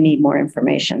when we need more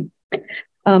information.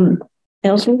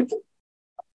 Ellsworth?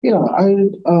 Yeah, a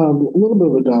little bit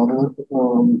of a downer.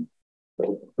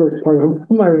 First part of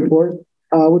my report,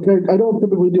 which I don't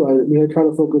typically do. I try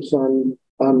to focus on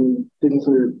things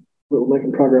that we're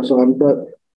making progress on, but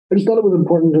I just thought it was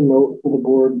important to note for the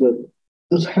board that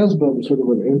this has been sort of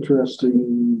an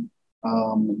interesting,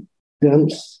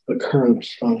 dense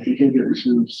occurrence of behavior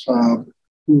issues from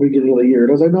the beginning of the year.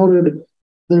 And as I noted,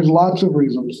 there's lots of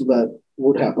reasons that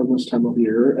would happen this time of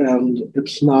year, and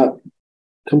it's not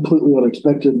completely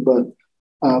unexpected, but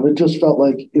it just felt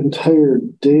like entire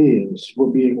days were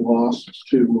being lost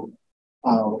to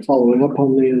following up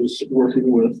on these,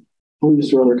 working with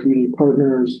police or other community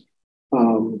partners,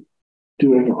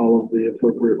 doing all of the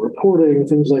appropriate reporting,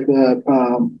 things like that.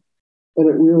 And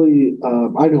it really,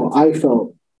 I know I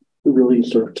felt really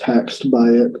sort of taxed by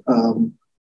it,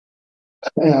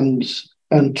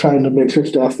 and trying to make sure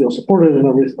staff feel supported and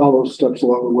all those steps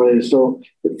along the way. So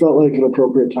it felt like an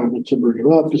appropriate time to bring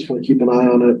it up, just kind of keep an eye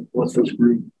on it with this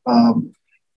group.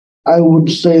 I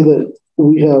would say that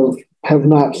we have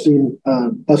not seen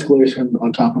escalation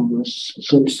on top of this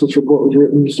since this report was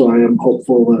written. So I am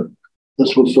hopeful that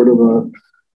this was sort of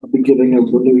a beginning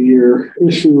of the new year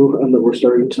issue and that we're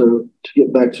starting to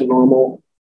get back to normal.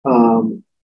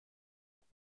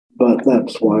 But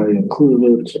that's why I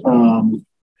included it.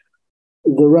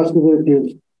 The rest of it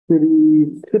is pretty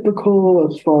typical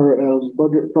as far as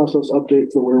budget process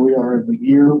update for where we are in the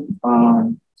year.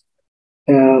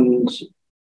 And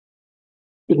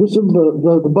this is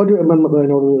the budget amendment that I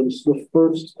noted is the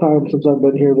first time since I've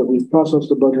been here that we've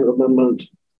processed a budget amendment.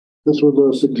 This was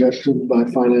a suggestion by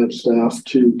finance staff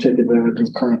to take advantage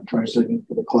of current pricing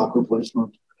for the clock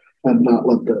replacement and not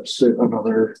let that sit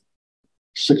another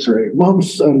 6 or 8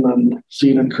 months and then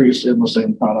see an increase in the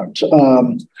same product.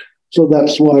 So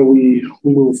that's why we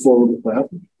move forward with that.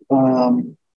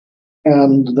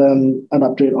 And then an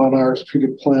update on our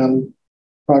strategic plan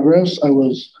progress. I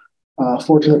was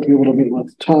fortunate to be able to meet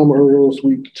with Tom earlier this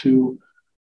week to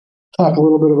talk a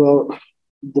little bit about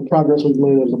the progress we've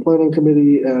made as a planning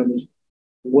committee and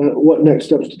what next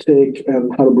steps to take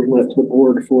and how to bring that to the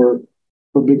board for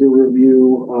a bigger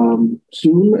review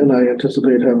soon. And I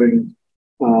anticipate having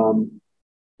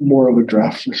more of a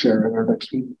draft to share in our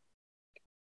next meeting.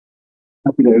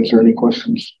 Happy to answer any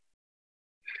questions.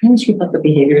 Can I ask you about the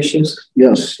behavior issues?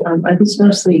 Yes. Are these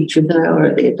mostly juvenile or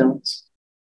are they adults?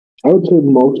 I would say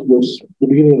most of this, the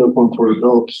beginning of the month were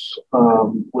adults,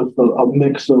 with a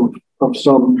mix of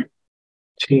some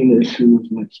teen issues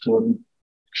mixed in.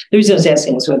 The reason I was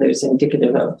asking is whether it's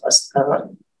indicative of a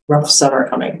rough summer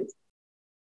coming,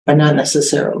 but not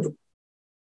necessarily.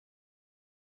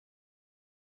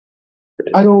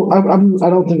 I don't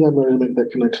think I'm ready to make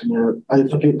that connection yet. I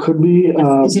think it could be.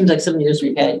 It seems like some years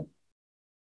we've had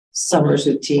summers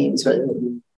with teens, but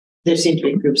there seem to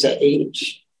be groups that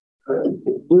age.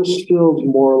 This feels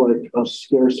more like a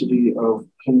scarcity of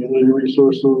community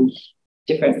resources,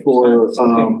 different for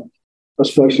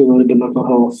especially related to mental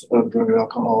health and drug and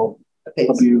alcohol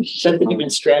abuse. So the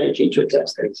different strategy to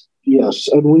address this. Yes,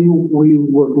 and we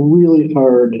work really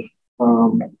hard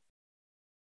to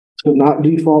not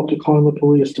default to calling the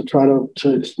police, to try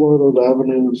to explore those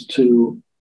avenues to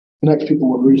connect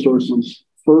people with resources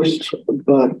first,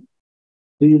 but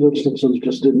these instances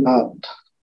just did not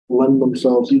lend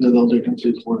themselves. Either those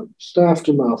agencies weren't staffed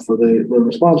enough, or the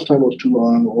response time was too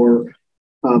long, or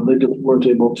they just weren't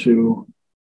able to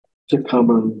come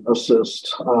and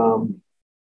assist.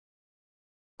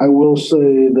 I will say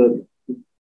that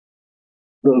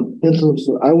the incidents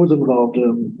that I was involved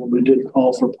in when we did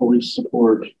call for police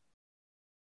support,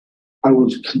 I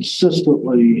was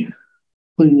consistently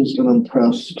pleased and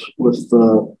impressed with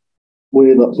the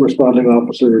way that responding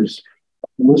officers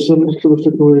listened to the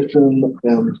situation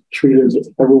and treated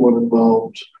everyone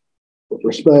involved with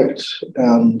respect.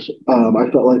 And I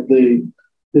felt like they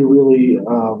really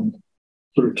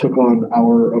sort of took on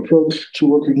our approach to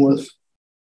working with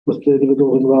the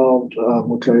individuals involved,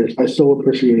 which I so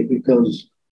appreciate because,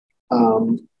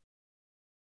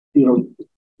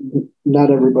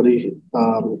 not everybody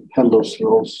had those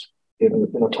skills in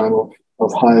a time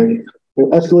of high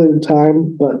escalated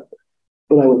time, but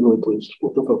I was really pleased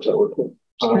with the folks I worked with.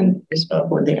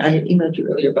 One thing I had emailed you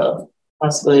earlier about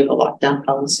possibility of a lockdown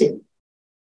policy.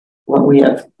 well, we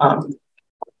have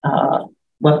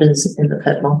weapons in the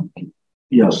pet mall.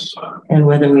 Yes. And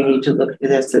whether we need to look at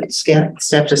this,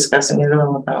 staff discussing it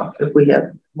all about if we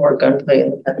have more gunplay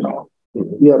in the pet mall.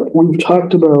 Yeah, we've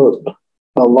talked about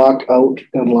a lockout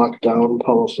and lockdown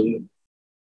policy.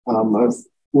 I've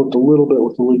worked a little bit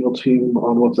with the legal team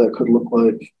on what that could look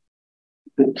like.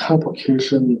 The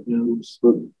complication is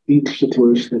that each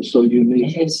situation is so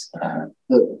unique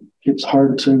that it's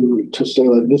hard to say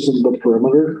like this is the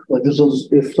perimeter. Like this is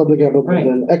if something happened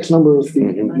within X number of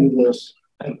feet, you do this.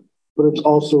 But it's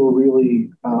also really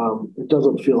it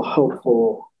doesn't feel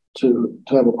helpful to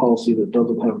have a policy that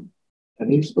doesn't have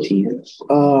any specifics.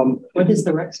 What does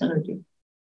the rec center do?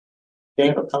 They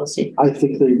have a policy. I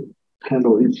think they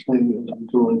handle each thing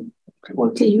individually.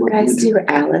 Do you guys do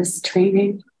Alice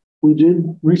training? We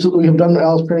did recently have done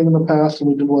Alice training in the past, and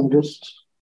we did one just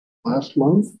last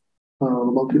month.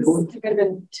 About people. It could have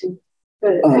been two,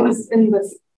 but it was in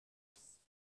this.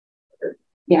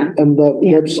 Yeah. And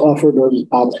that's offered as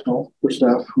optional for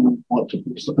staff who want to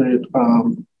participate. I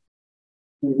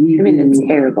mean, it's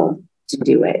terrible to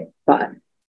do it, but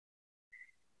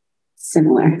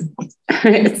similar.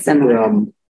 It's similar.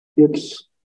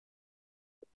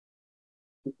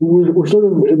 We're sort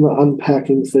of in the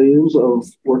unpacking phase of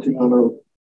working on a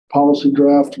policy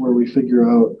draft where we figure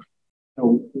out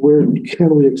where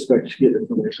can we expect to get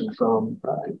information from,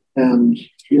 and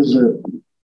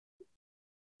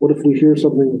what if we hear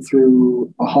something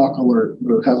through a hawk alert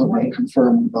that hasn't been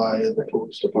confirmed by the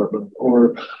police department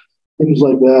or things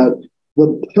like that.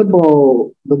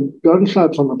 The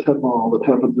gunshots on the pet ball that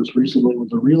happened just recently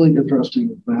was a really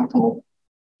interesting example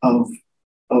of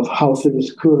how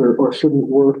things could or shouldn't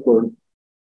work, or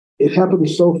it happened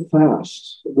so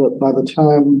fast that by the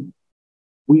time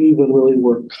we even really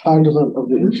were cognizant of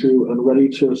the issue and ready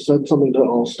to send something to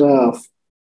all staff,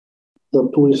 the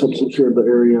police had secured the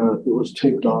area. It was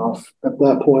taped off. At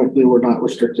that point, they were not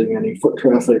restricting any foot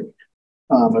traffic.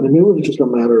 And I mean, it was just a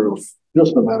matter of a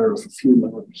few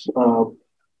minutes.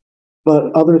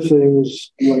 But other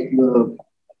things like the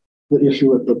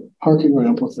issue at the parking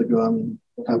ramp with the gun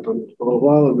that happened a little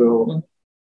while ago,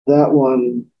 that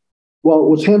one, while it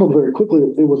was handled very quickly,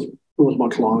 it was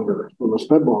much longer than the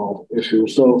sped ball issue.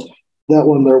 So that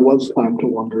one, there was time to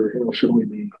wonder,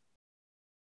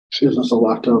 is this a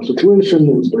lockdown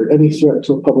situation? Is there any threat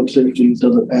to public safety?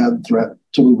 Does it add threat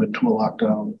to move into a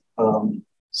lockdown?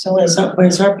 So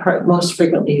where's our most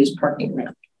frequently used parking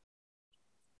ramp?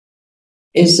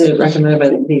 Is it recommended by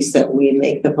the police that we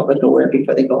make the public aware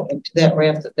before they go into that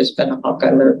ramp that there's been a hawk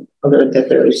alert that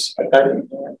there's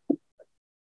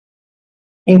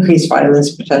increased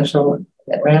violence potential at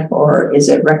that ramp, or is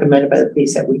it recommended by the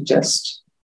police that we just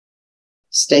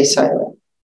stay silent?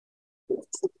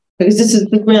 Because this is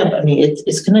the ramp. I mean,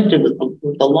 it's connected with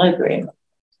the library.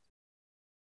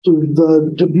 So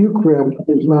the Dubuque ramp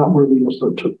is not where the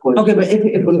incident took place. Okay, but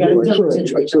if we got a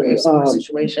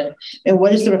situation, and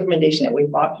what is the recommendation that we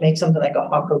make something like a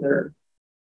hawk alert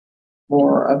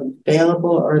more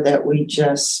available, or that we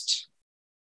just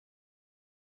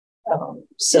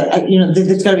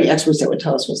there's got to be experts that would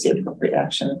tell us what's the appropriate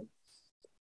action.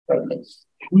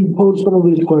 We've posed some of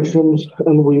these questions,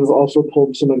 and we've also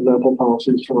pulled some example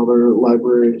policies from other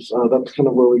libraries. That's kind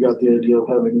of where we got the idea of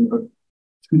having a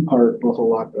two-part, both a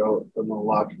lockout and a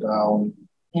lockdown.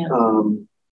 Yeah.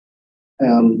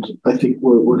 And I think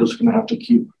we're just going to have to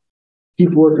keep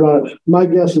working on it. My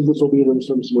guess is this will be an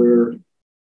instance where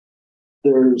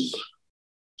there's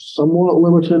somewhat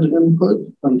limited input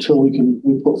until we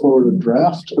put forward a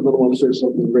draft, and then once there's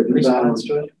something written down,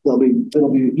 it'll be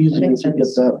easy to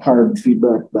get that hard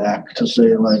feedback back to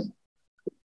say like,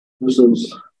 this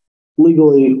is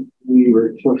legally we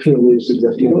were fortunately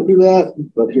suggesting don't do that,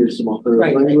 but here's some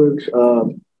alternative language.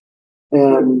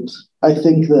 And I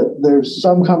think that there's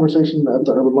some conversation at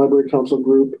the Urban Library Council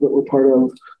group that we're part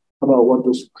of about what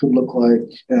this could look like,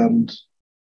 and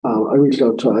I reached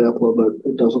out to IAPLA, but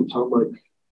it doesn't sound like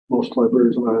most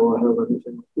libraries in Iowa have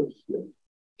anything like this yet.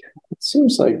 It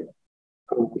seems like,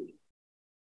 I'm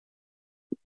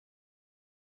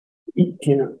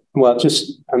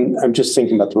just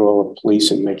thinking about the role of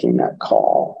police in making that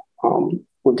call.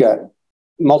 We've got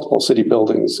multiple city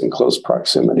buildings in close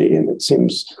proximity, and it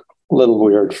seems a little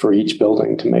weird for each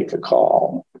building to make a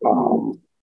call.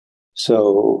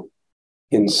 So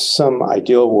in some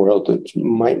ideal world that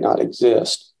might not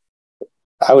exist,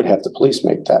 I would have the police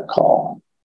make that call.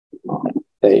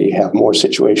 They have more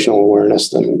situational awareness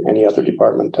than any other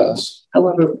department does.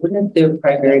 However, wouldn't their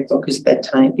primary focus at that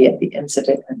time be at the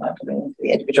incident and not coming into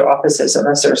the individual offices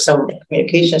unless there's some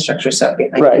communication structure set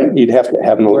behind right. it? You'd have to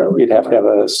have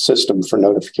a system for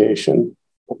notification.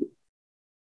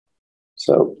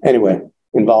 So anyway,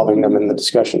 involving them in the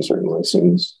discussion certainly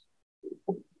seems.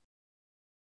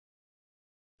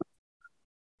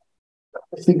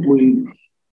 I think we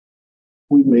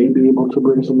may be able to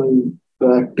bring something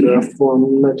back draft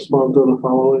form next month or the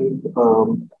following,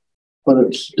 but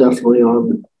it's definitely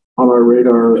on our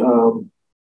radar.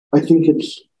 I think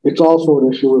it's also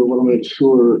an issue where we want to make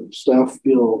sure staff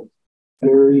feel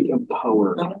very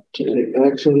empowered to take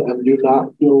action and do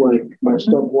not feel like my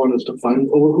step one is to find,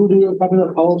 who do you copy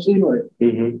that policy? Like,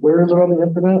 where is it on the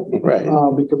internet? Right.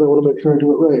 Because I want to make sure I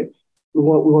do it right. We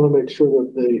want to make sure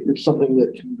that it's something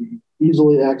that can be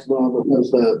easily acted on, that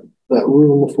has that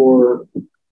room for,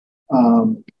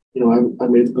 I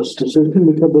made this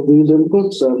decision because of these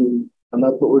inputs, and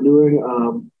that's what we're doing.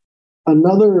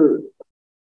 Another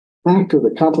factor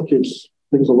that complicates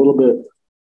things a little bit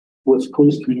with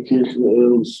police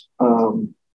communication is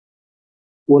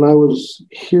when I was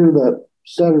here that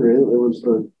Saturday, there was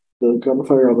the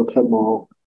gunfire on the Penn Mall.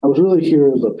 I was really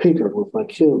here as a patron with my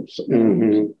kids.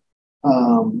 And,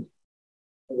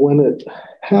 when it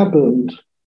happened,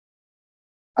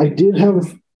 I did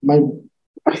have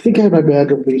I think I had my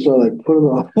badge with me, so I put it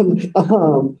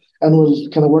on and was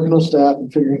kind of working with staff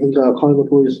and figuring things out, calling the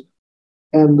police.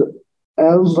 And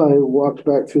as I walked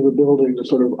back through the building to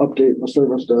sort of update the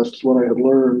service desks what I had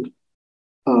learned,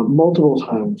 multiple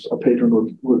times a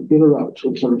patron would interrupt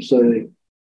and sort of say,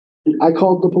 I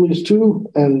called the police too,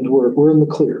 and we're in the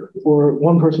clear. Or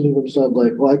one person even said,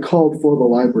 like, well, I called for the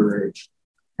library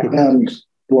and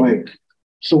blank.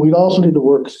 So we'd also need to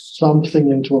work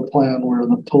something into a plan where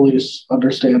the police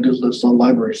understand, is this a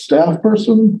library staff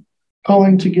person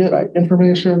calling to get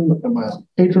information? Am I a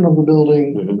patron of the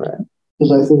building?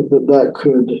 Because I think that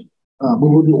could, we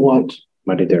wouldn't want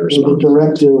the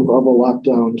directive of a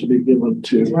lockdown to be given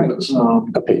to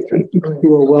a patron,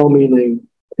 to a well-meaning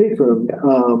patron.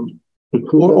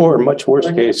 Or much worse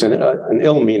case, an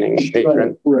ill-meaning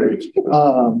patron. Right.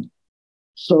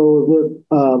 So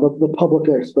the public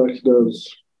aspect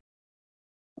does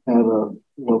have a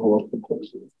level of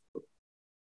complexity.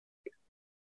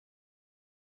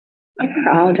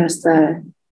 Overall, just the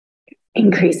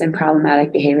increase in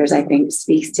problematic behaviors, I think,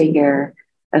 speaks to your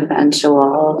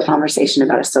eventual conversation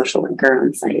about a social worker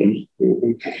on site.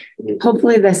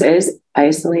 Hopefully this is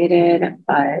isolated,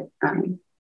 but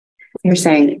you're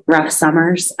saying rough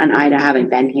summers, and I haven't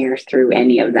been here through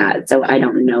any of that, so I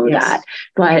don't know that.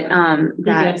 But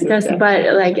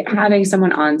but like having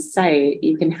someone on site,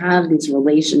 you can have these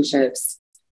relationships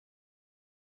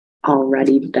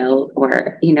already built,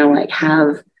 or like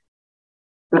have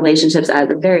relationships at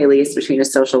the very least between a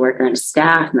social worker and a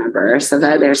staff member, so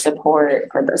that there's support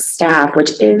for the staff,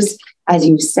 which is, as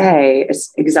you say,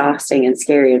 is exhausting and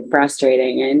scary and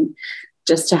frustrating, and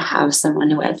just to have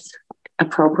someone with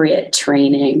appropriate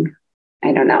training.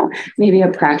 I don't know, maybe a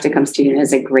practicum student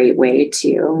is a great way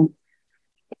to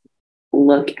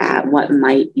look at what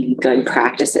might be good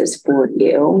practices for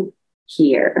you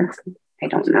here. I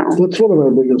don't know. That's one of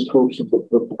our biggest hopes, that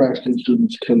the practicum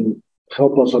students can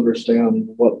help us understand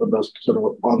what the best sort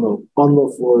of on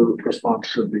the floor response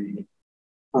should be.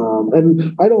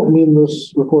 And I don't mean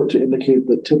this report to indicate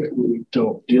that typically we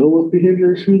don't deal with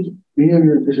behavior issues.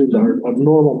 Behavior issues are a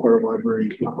normal part of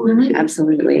library operations.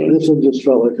 Absolutely. This one just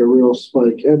felt like a real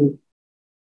spike. And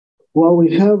while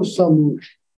we have some,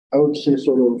 I would say,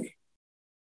 sort of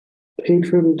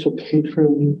patron to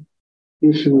patron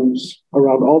issues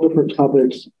around all different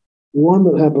topics, one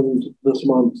that happened this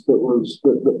month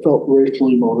that felt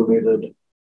racially motivated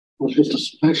was just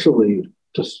especially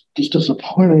just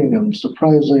disappointing and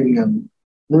surprising and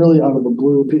really out of the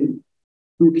blue.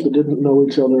 Groups that didn't know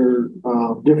each other,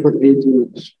 different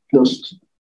ages, just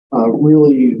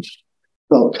really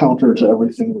felt counter to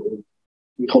everything that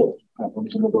we hope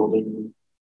happens in the building.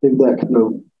 I think that kind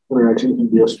of interaction can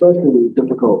be especially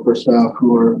difficult for staff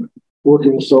who are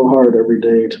working so hard every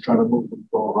day to try to move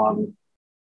people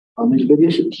on these big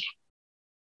issues.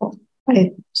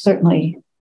 I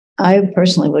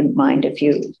personally wouldn't mind if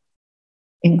you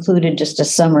included just a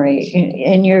summary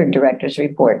in your director's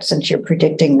report, since you're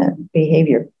predicting that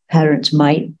behavior patterns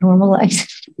might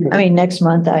normalize. I mean, next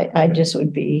month I just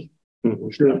would be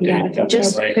just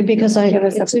because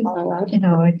it's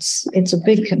a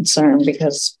big concern,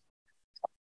 because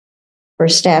for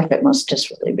staff it must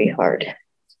just really be hard.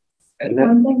 And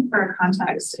one thing for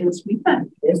context is we've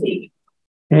been busy.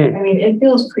 I mean, it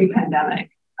feels pre-pandemic.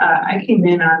 I came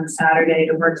in on Saturday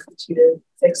to work from 2 to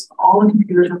 6. All the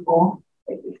computers were full.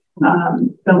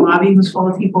 The lobby was full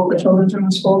of people. The children's room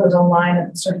was full. There's a line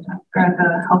at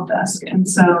the help desk, and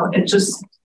so there's just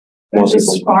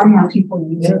far more people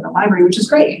using the library, which is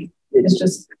great. It's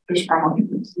just, there's probably in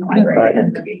the library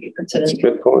that could be considered. That's a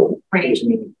good point.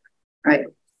 Right.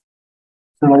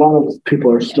 And a lot of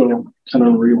people are still kind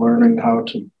of relearning how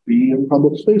to be in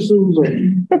public spaces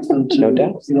and to, No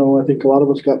doubt. you know, I think a lot of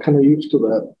us got kind of used to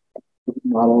that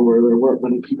model where there weren't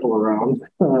many people around.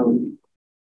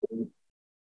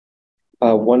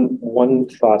 One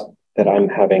thought that I'm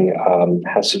having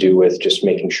has to do with just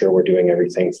making sure we're doing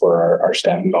everything for our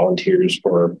staff and volunteers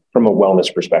from a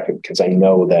wellness perspective, because I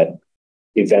know that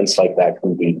events like that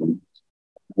can be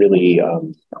really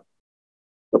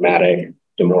traumatic,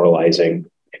 demoralizing,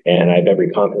 and I have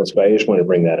every confidence, but I just want to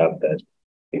bring that up, that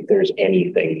if there's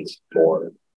anything more,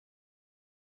 if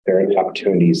there are any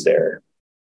opportunities there,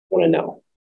 I want to know.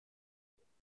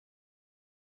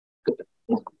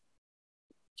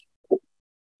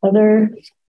 Other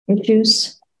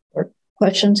issues or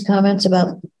questions, comments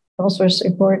about Ellsworth's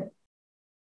report?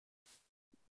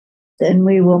 Then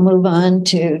we will move on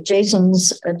to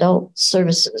Jason's adult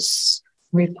services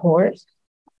report.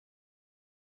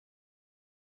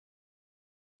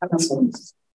 I have some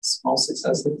small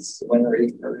successes when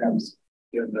reading programs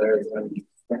doing better than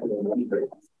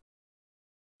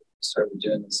started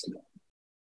doing this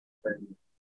in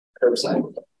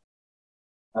curbside.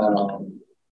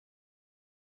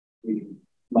 We,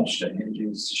 much to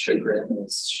Angie's chagrin,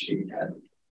 as she had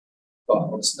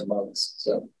bought most of the mugs,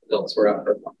 so adults were out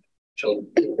for children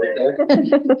were there.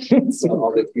 So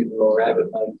all the cute little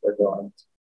rabbit mugs were gone.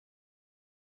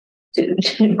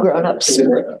 Grown-ups.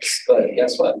 But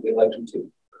guess what? We liked them too.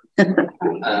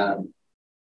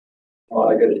 Well,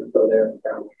 I got to go there and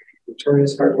found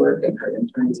Victoria's hard work and her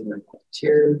interns and her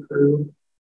volunteer crew.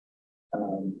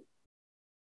 And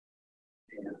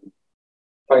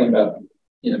talking about,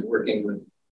 working with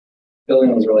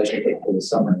building those relationships for the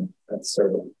summer, that's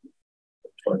sort of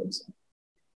tourism.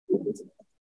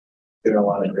 Doing a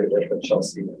lot of great work with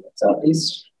Chelsea in the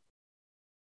Southeast.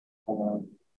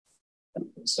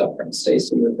 Stuff from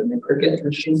Stacy with the new cricket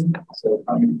machine. So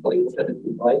come and play with it if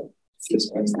you'd like.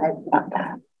 Just excited about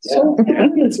that. Yeah,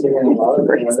 it's getting a lot of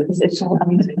great. It's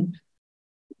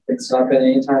not been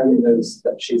any time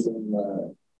that she's in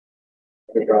the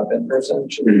drop-in person.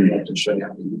 She'll have to show you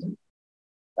how to use it.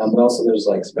 But also there's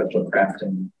like special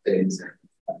crafting days.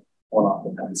 One off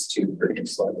the pens too for each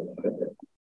slide.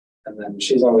 And then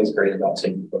she's always great about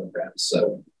taking photographs.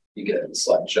 So you get a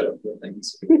slideshow of the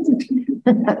things.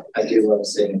 I do love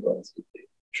seeing those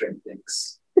shrink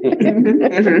things.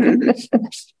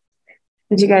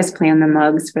 Did you guys plan the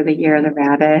mugs for the Year of the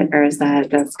Rabbit, or is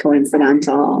that just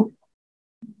coincidental?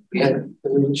 We had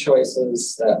 3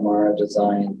 choices that Mara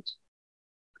designed.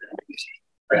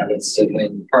 Rabbits to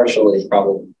win, partially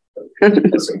probably.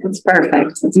 It's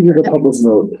perfect. It's even a public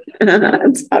vote.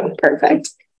 It's perfect.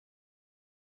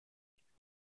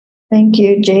 Thank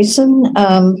you, Jason.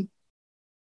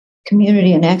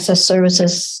 Community and Access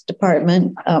Services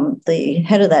Department. The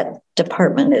head of that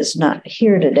department is not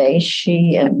here today.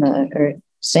 She and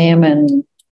Sam and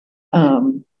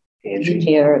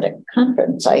Angie are at a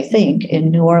conference, I think, in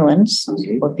New Orleans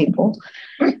for people.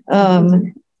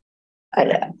 Her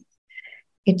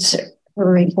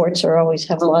reports always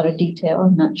have a lot of detail.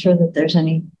 I'm not sure that there's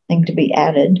anything to be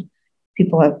added.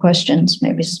 People have questions,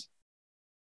 maybe.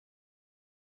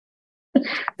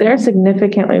 They're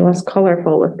significantly less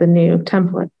colorful with the new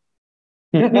template.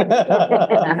 They have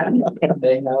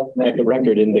the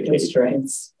record indicates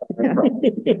strengths. They're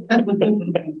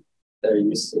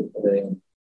used to putting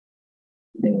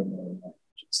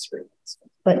just 3.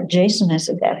 But Jason has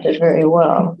adapted very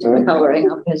well to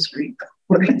coloring up his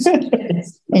reports.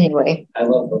 Anyway. I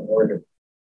love the order.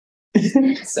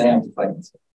 Sam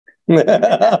fights. Good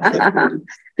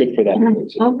for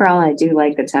that. Overall, I do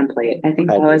like the template. I think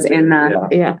that was in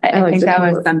the, I think that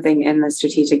was something in the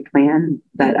strategic plan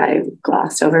that I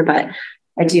glossed over, but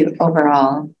I do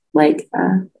overall like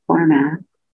the format.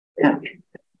 Yeah.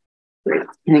 I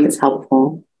think it's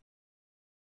helpful.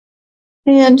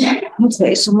 And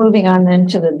okay, so moving on then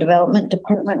to the development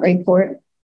department report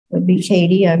would be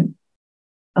Katie. Anybody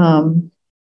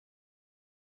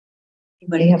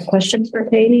have questions for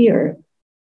Katie or?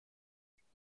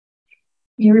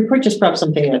 Your report just brought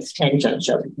something that's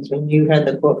tangential, because when you had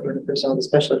the quote from the person with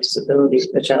special disability,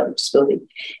 the child with disability,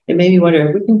 it made me wonder,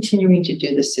 are we continuing to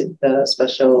do this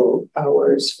special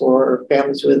hours for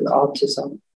families with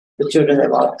autism, the children that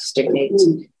have autistic needs?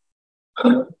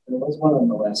 There was one in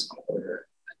the last quarter.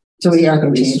 So we are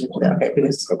continuing to do that. Okay,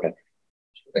 because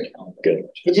Good.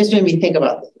 It just made me think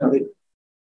about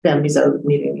families that are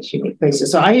needing these unique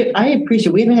places. So I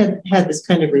appreciate, we haven't had this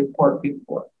kind of report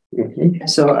before. Mm-hmm.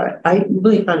 So I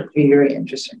really found it to be very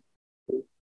interesting.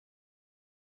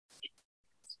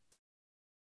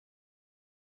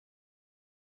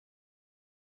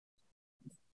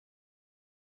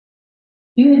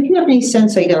 Do you have any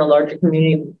sense, like in a larger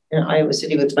community in Iowa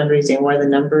City with fundraising, why the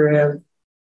number of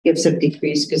gifts have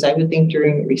decreased? Because I would think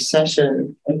during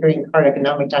recession and during hard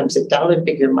economic times, the dollar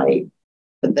figure might,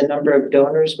 but the number of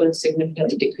donors would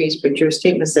significantly decrease. But your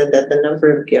statement said that the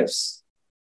number of gifts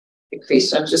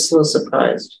decreased. I'm just a little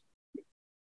surprised.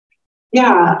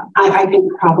 Yeah, I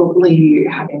think probably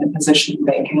having the position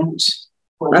vacant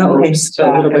was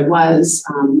it was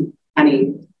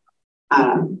any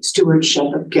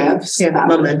stewardship of gifts that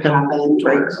would have happened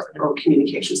or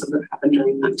communications that would have happened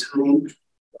during that time.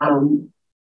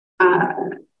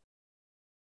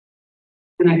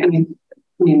 And I mean,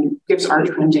 gifts are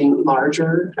trending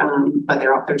larger, but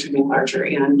they're trending larger,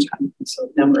 and so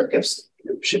the number of gifts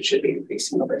should be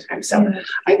increasing over time. So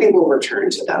I think we'll return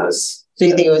to those. So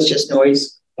you think it was just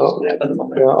noise? Oh, yeah,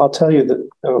 I'll tell you that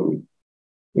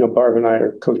Barb and I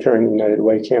are co-chairing the United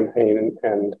Way campaign,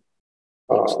 and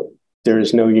there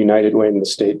is no United Way in the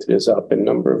state that is up in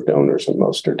number of donors, and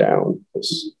most are down.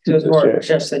 So it's more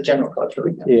just the general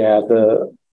culture. Yeah,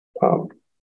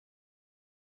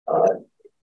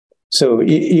 so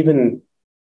even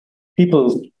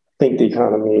people think the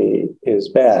economy is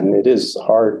bad, and it is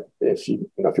hard if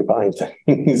you're buying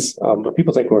things. But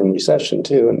people think we're in recession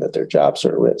too, and that their jobs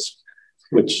are at risk,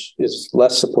 which is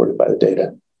less supported by the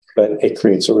data. But it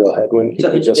creates a real headwind.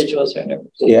 So individuals are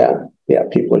nervous. Yeah,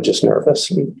 people are just nervous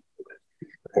and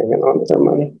hanging on to their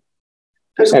money.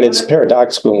 And it's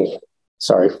paradoxical.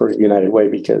 Sorry for United Way,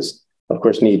 because of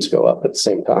course needs go up at the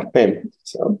same time.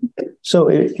 So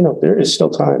there is still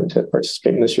time to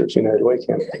participate in this year's United Way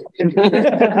campaign.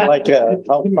 Like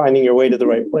finding your way to the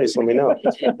right place. Let me know. And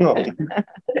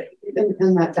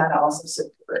that data also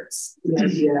supports the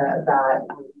idea that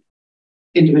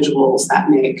individuals that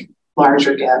make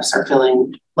larger gifts are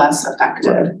feeling less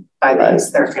affected by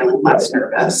this. They're feeling less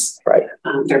nervous. Right.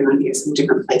 Their money is in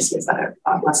different places that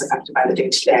are less affected by the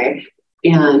day-to-day.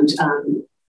 And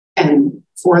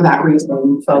for that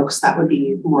reason, folks that would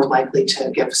be more likely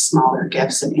to give smaller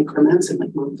gifts in increments and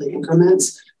like monthly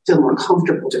increments feel more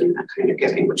comfortable doing that kind of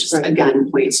giving, which is again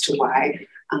points to why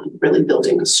really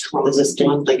building a strong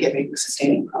monthly giving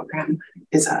sustaining program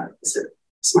is a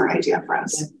smart idea for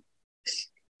us. Yeah.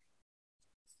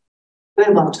 And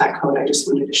I loved that quote. I just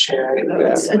wanted to share it.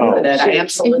 I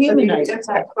absolutely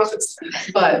that quote,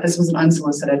 but this was an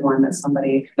unsolicited one that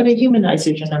somebody. But it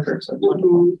humanizes your numbers.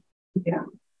 Yeah.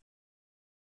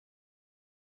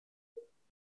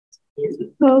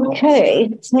 Okay,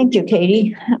 thank you,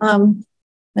 Katie.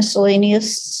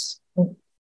 Miscellaneous. I don't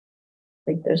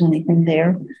think there's anything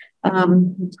there.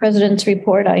 President's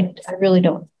report. I really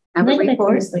don't have a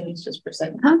report. Miscellaneous just for a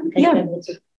second. Yeah.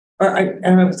 Or I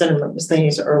don't know if it's about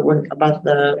miscellaneous or what about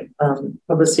the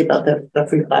publicity about the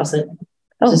free closet.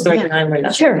 Just the right time right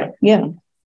now. Sure. Yeah.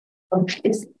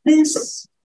 Is this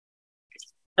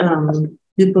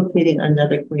duplicating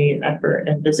another community effort,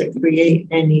 and does it create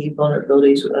any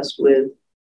vulnerabilities with us with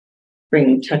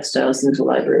bringing textiles into the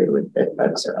library with bed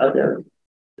bugs or other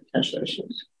potential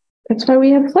issues? That's why we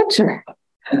have Flexer.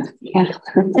 Yeah.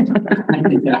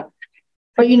 Yeah.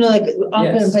 But like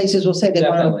often in places will say they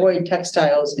want to avoid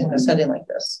textiles in a setting like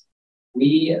this.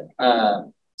 We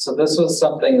so this was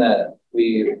something that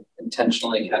we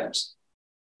intentionally kept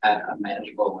at a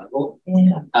manageable level.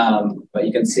 Yeah. But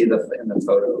you can see in the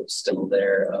photo still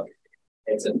there.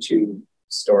 It's a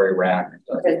 2-story rack.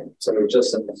 So we're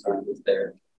just in the front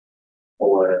there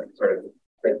for sort of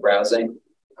quick browsing.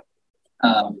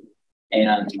 And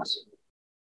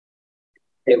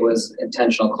it was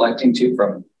intentional collecting too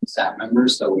from staff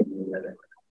members, so we knew where they were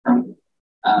from.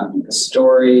 The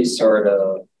story sort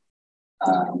of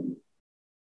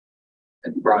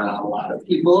it brought out a lot of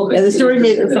people. Yeah, the story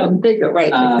made it sound bigger,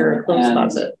 right? Your clothes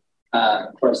closet.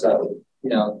 Of course,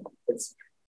 it's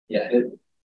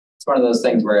one of those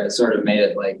things where it sort of made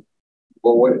it like,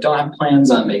 well, we don't have plans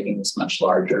on making this much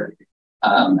larger,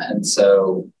 and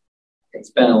so it's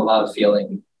been a lot of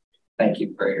feeling. Thank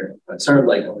you for your, but sort of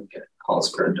like when we get calls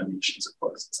for donations, of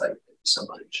course, it's like thank you so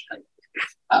much. And,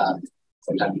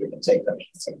 sometimes we can take them.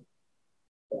 So,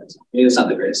 it's not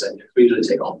the greatest idea. We usually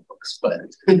take all the books,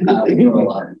 but we throw a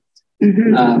lot.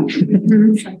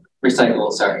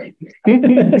 Recycle, sorry.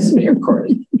 It's being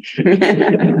recorded.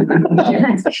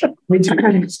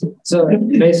 So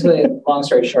basically, long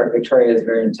story short, Victoria is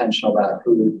very intentional about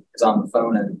who is on the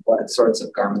phone and what sorts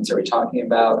of garments are we talking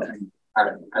about, and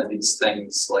are these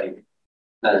things like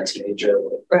that a teenager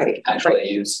would actually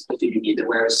use if you need to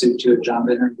wear a suit to a job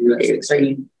interview at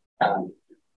 16.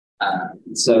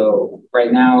 So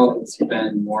right now it's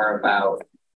been more about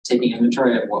taking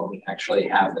inventory of what we actually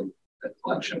have in the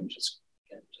collection, which is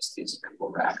just these couple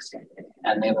racks.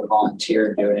 And they have a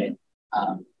volunteer doing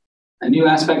a new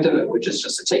aspect of it, which is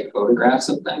just to take photographs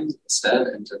of things instead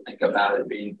and to think about it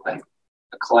being like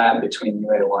a collab between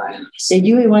UAY and us. Yeah,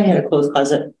 UAY had a closed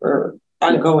closet for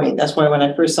ongoing. That's why when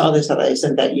I first saw this, I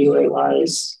said that UAY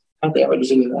is out there already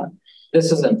doing that.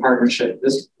 This is in partnership.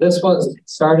 This was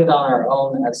started on our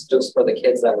own as just for the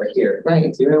kids that were here.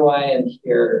 Right. UAY and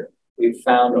here, we've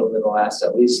found over the last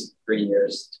at least 3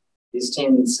 years, these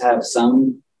teams have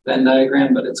some Venn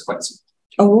diagram, but it's quite simple.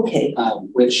 Oh, okay.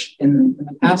 Which in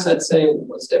the past I'd say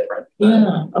was different.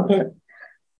 Yeah. Okay.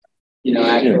 You know,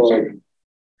 actual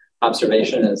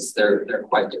observation is they're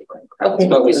quite different. Okay.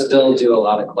 But we still do a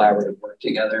lot of collaborative work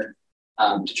together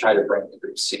to try to bring the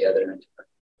groups together.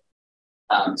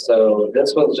 So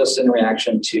this was just in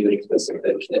reaction to the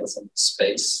specific kids in the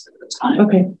space at the time.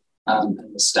 Okay.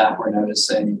 And the staff were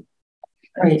noticing.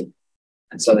 Right.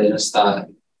 And so they just thought,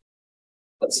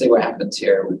 let's see what happens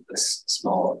here with this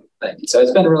small thing. So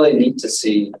it's been really neat to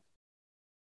see,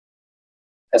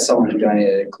 as someone who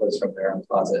donated clothes from their own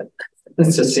closet,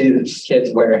 to see the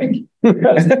kids wearing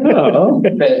this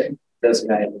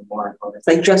guy even more. It's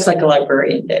like dressed like a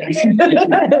librarian did.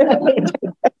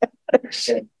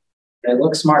 They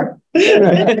look smart. And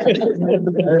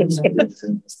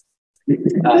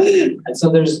so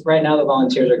there's right now the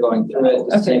volunteers are going through it,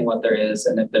 just seeing what there is,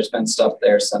 and if there's been stuff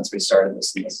there since we started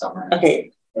this in the summer.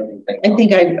 Okay. I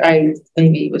think I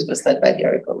maybe was misled by the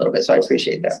article a little bit, so I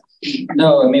appreciate that.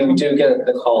 No, I mean, we do get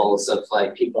the calls of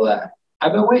like people that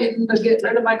I've been waiting to get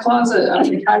rid of my closet. I'm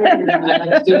retired. I like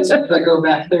to do it since I go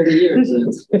back 30 years.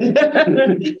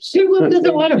 She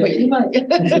doesn't want to wait. You might.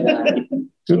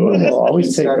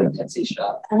 Always take start a Etsy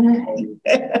shop.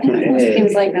 It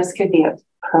seems like this could be a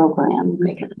program,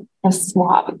 like a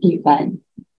swap event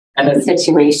and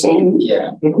situation.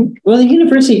 Yeah. Well, the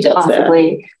university does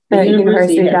possibly. That. The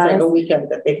university has like a weekend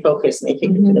that they focus and they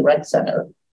take it to the rec center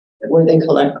where they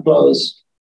collect clothes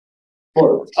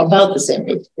for about the same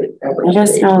age. I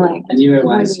just know, like, and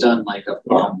UAY's done like a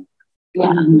farm.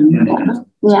 Yeah.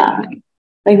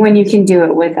 Like when you can do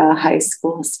it with a high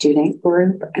school student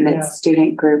group and it's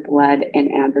student group led and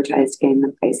advertised in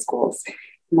the high schools,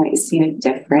 you might see a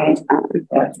different,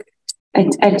 a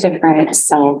different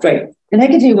self. Right. And I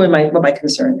can tell you what my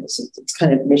concern is. It's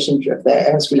kind of mission driven.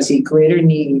 That as we see greater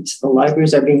needs, the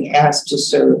libraries are being asked to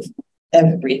serve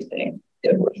everything.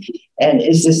 And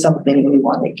is this something we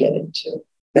want to get into?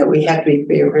 That we have to be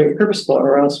very, very purposeful,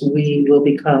 or else we will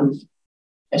become,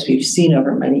 as we've seen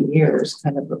over many years,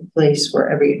 kind of a place where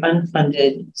every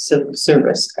unfunded civil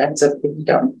service ends up being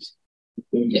dumped.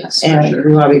 Yes. And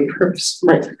we want to be purposeful.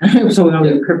 Right. So we want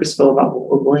to be purposeful about what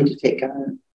we're going to take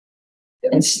on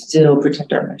and still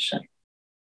protect our mission.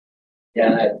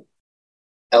 Yeah.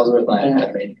 Ellsworth and I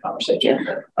have made a conversation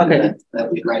that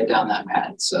we write down that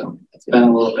path. So it's been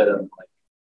a little bit of like,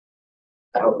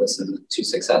 I hope this isn't too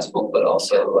successful, but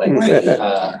also like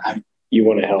you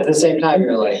want to help. At the same time,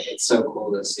 you're like, it's so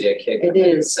cool to see a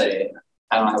kid say,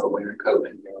 I don't have a winter coat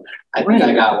anymore. I think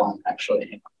I got one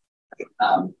actually.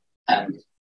 And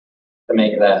to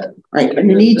make that right. And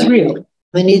the need's real.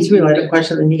 The need's real. I don't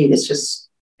question the need. It's just,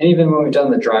 and even when we've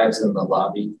done the drives in the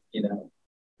lobby, you know,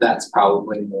 that's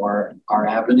probably more our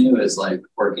avenue is like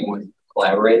working with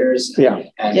collaborators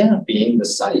and being the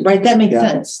site. Right. That makes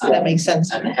sense. That makes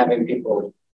sense. And having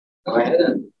people go ahead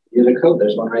and use a code.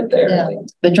 There's one right there. Yeah. Like,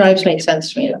 the drives make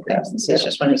sense to me. It's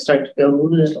just when it starts to go a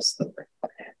little slippery.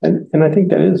 And I think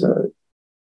that is a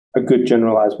good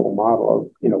generalizable model of,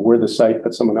 you know, we're the site,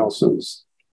 but someone else is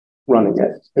running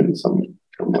it in some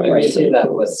way. I see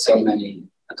that with so many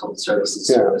adult services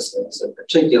services, in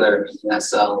particular in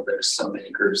SL, there's so many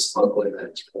groups locally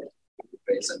that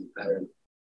facing better.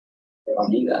 They don't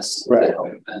need us to help.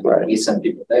 And we send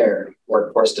people there,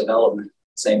 workforce development,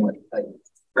 same with like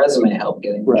resume help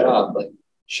getting a job. Like,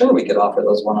 sure, we could offer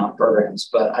those one-off programs,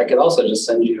 but I could also just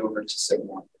send you over to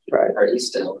Sigmund or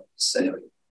Eastdale, say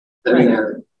they're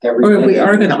there every day. Or if we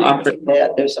are going to offer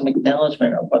that, there's some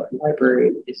acknowledgement of what the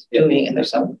library is doing, and there's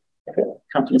some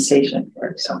compensation for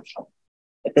it. So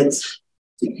if it's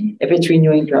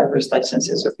renewing driver's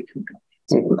licenses or becoming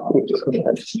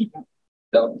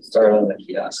don't start on the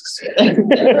kiosks.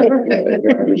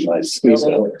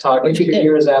 Talking 2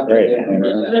 years after.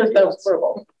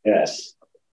 Yes.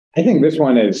 I think this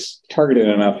one is targeted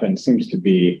enough and seems to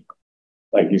be,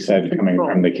 like you said, coming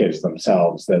from the kids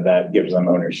themselves, that gives them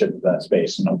ownership of that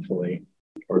space and hopefully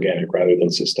organic rather than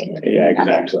systemic. Yeah,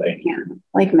 exactly. Yeah.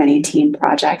 Like many team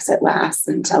projects, it lasts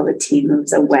until the team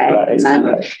moves away. And then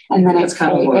it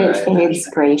fades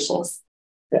gracious.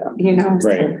 Yeah. You know,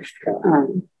 so,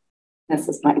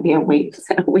 this might be a wait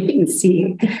and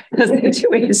see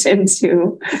situation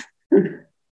too.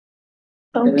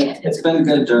 It's been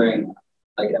good during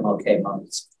like MLK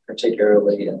months,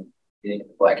 particularly in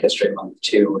Black History Month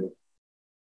too.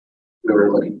 We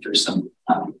were looking through some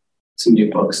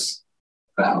new books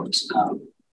about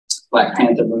Black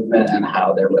Panther movement and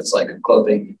how there was like a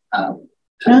clothing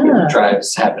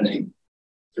drives happening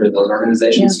through those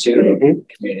organizations too,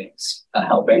 communities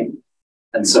helping.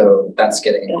 And so that's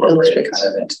getting incorporated kind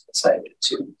of into the site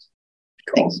too.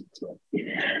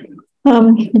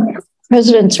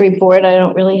 President's report. I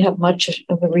don't really have much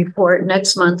of a report.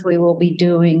 Next month, we will be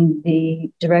doing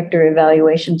the director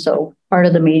evaluation. So part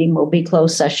of the meeting will be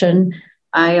closed session.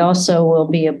 I also will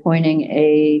be appointing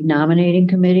a nominating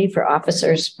committee for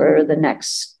officers for the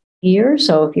next year.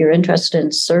 So if you're interested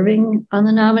in serving on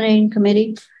the nominating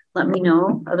committee, let me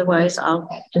know. Otherwise, I'll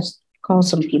just call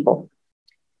some people.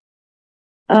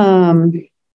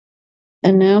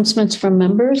 Announcements from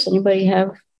members. Anybody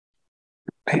have?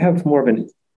 I have more of an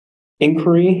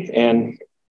inquiry, and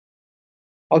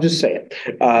I'll just say it.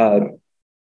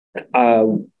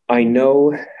 I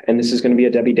know, and this is going to be a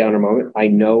Debbie Downer moment. I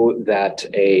know that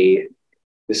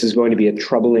this is going to be a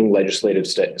troubling legislative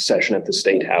session at the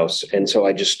State House, and so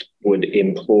I just would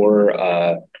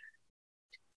implore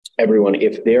everyone,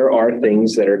 if there are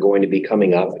things that are going to be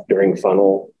coming up during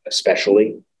funnel,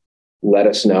 especially, let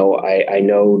us know. I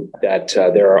know that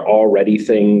there are already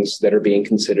things that are being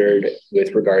considered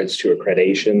with regards to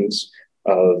accreditations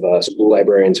of school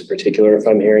librarians in particular, if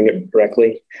I'm hearing it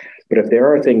correctly. But if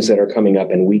there are things that are coming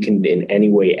up and we can in any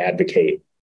way advocate,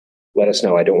 let us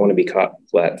know. I don't want to be caught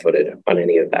flat-footed on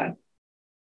any of that.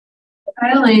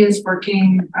 ILA is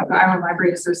working at the Iowa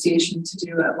Library Association to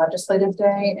do a legislative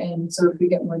day. And so if we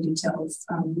get more details,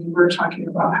 we were talking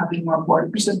about having more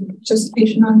board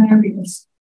participation on there because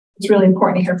it's really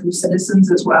important to hear from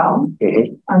citizens as well,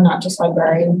 not just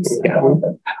librarians,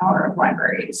 the power of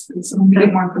libraries. And so we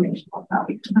get more information about that.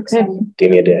 Okay.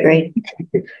 Give me a day. Great.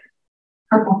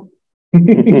 Purple.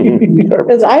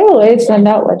 Does ILA send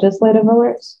out legislative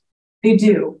alerts? They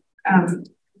do.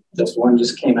 Just one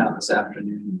just came out this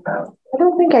afternoon about. I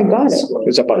don't think I got it. It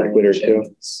was up on Twitter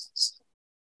too.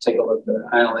 Take a look at the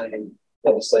ILA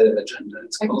legislative agenda.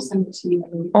 It's I will send it to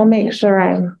you. I'll make sure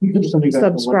I'm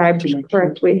subscribed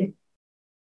correctly.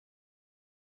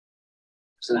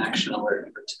 It's an action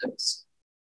alert for today's.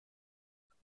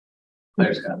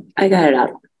 Claire's got it. I got it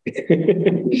up.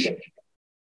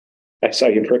 I saw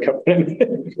you for a couple of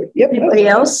minutes. Yep. Anybody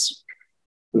else?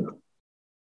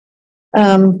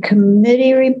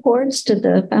 Committee reports. Did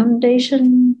the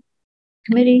foundation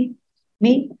committee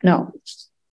meet? No.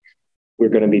 We're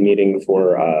going to be meeting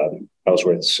for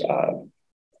Ellsworth's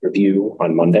review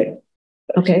on Monday.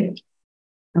 Okay.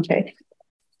 Okay.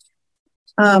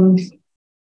 Then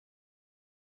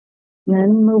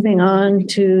moving on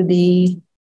to the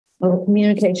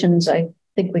communications, I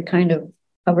think we kind of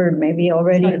covered maybe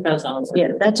already. Yeah,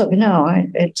 that's okay. No,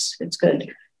 it's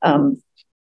good.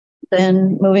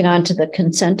 Then moving on to the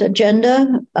consent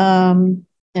agenda.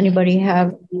 Anybody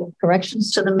have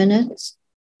corrections to the minutes?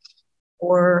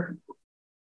 Or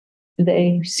do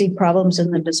they see problems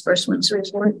in the disbursements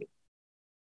report?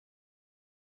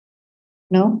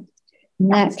 No? In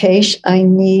that case, I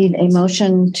need a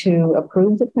motion to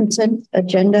approve the consent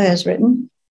agenda as written.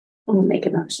 I'll make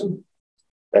a motion.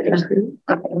 Okay.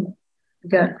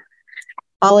 Good.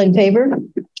 All in favor?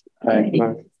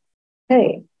 Aye.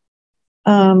 Okay.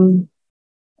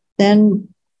 Then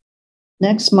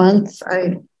next month,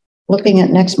 looking at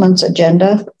next month's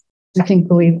agenda, I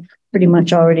think we've pretty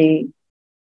much already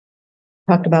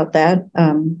talked about that.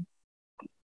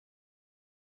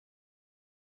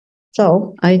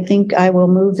 So I think I will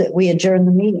move that we adjourn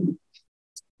the meeting.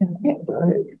 Okay.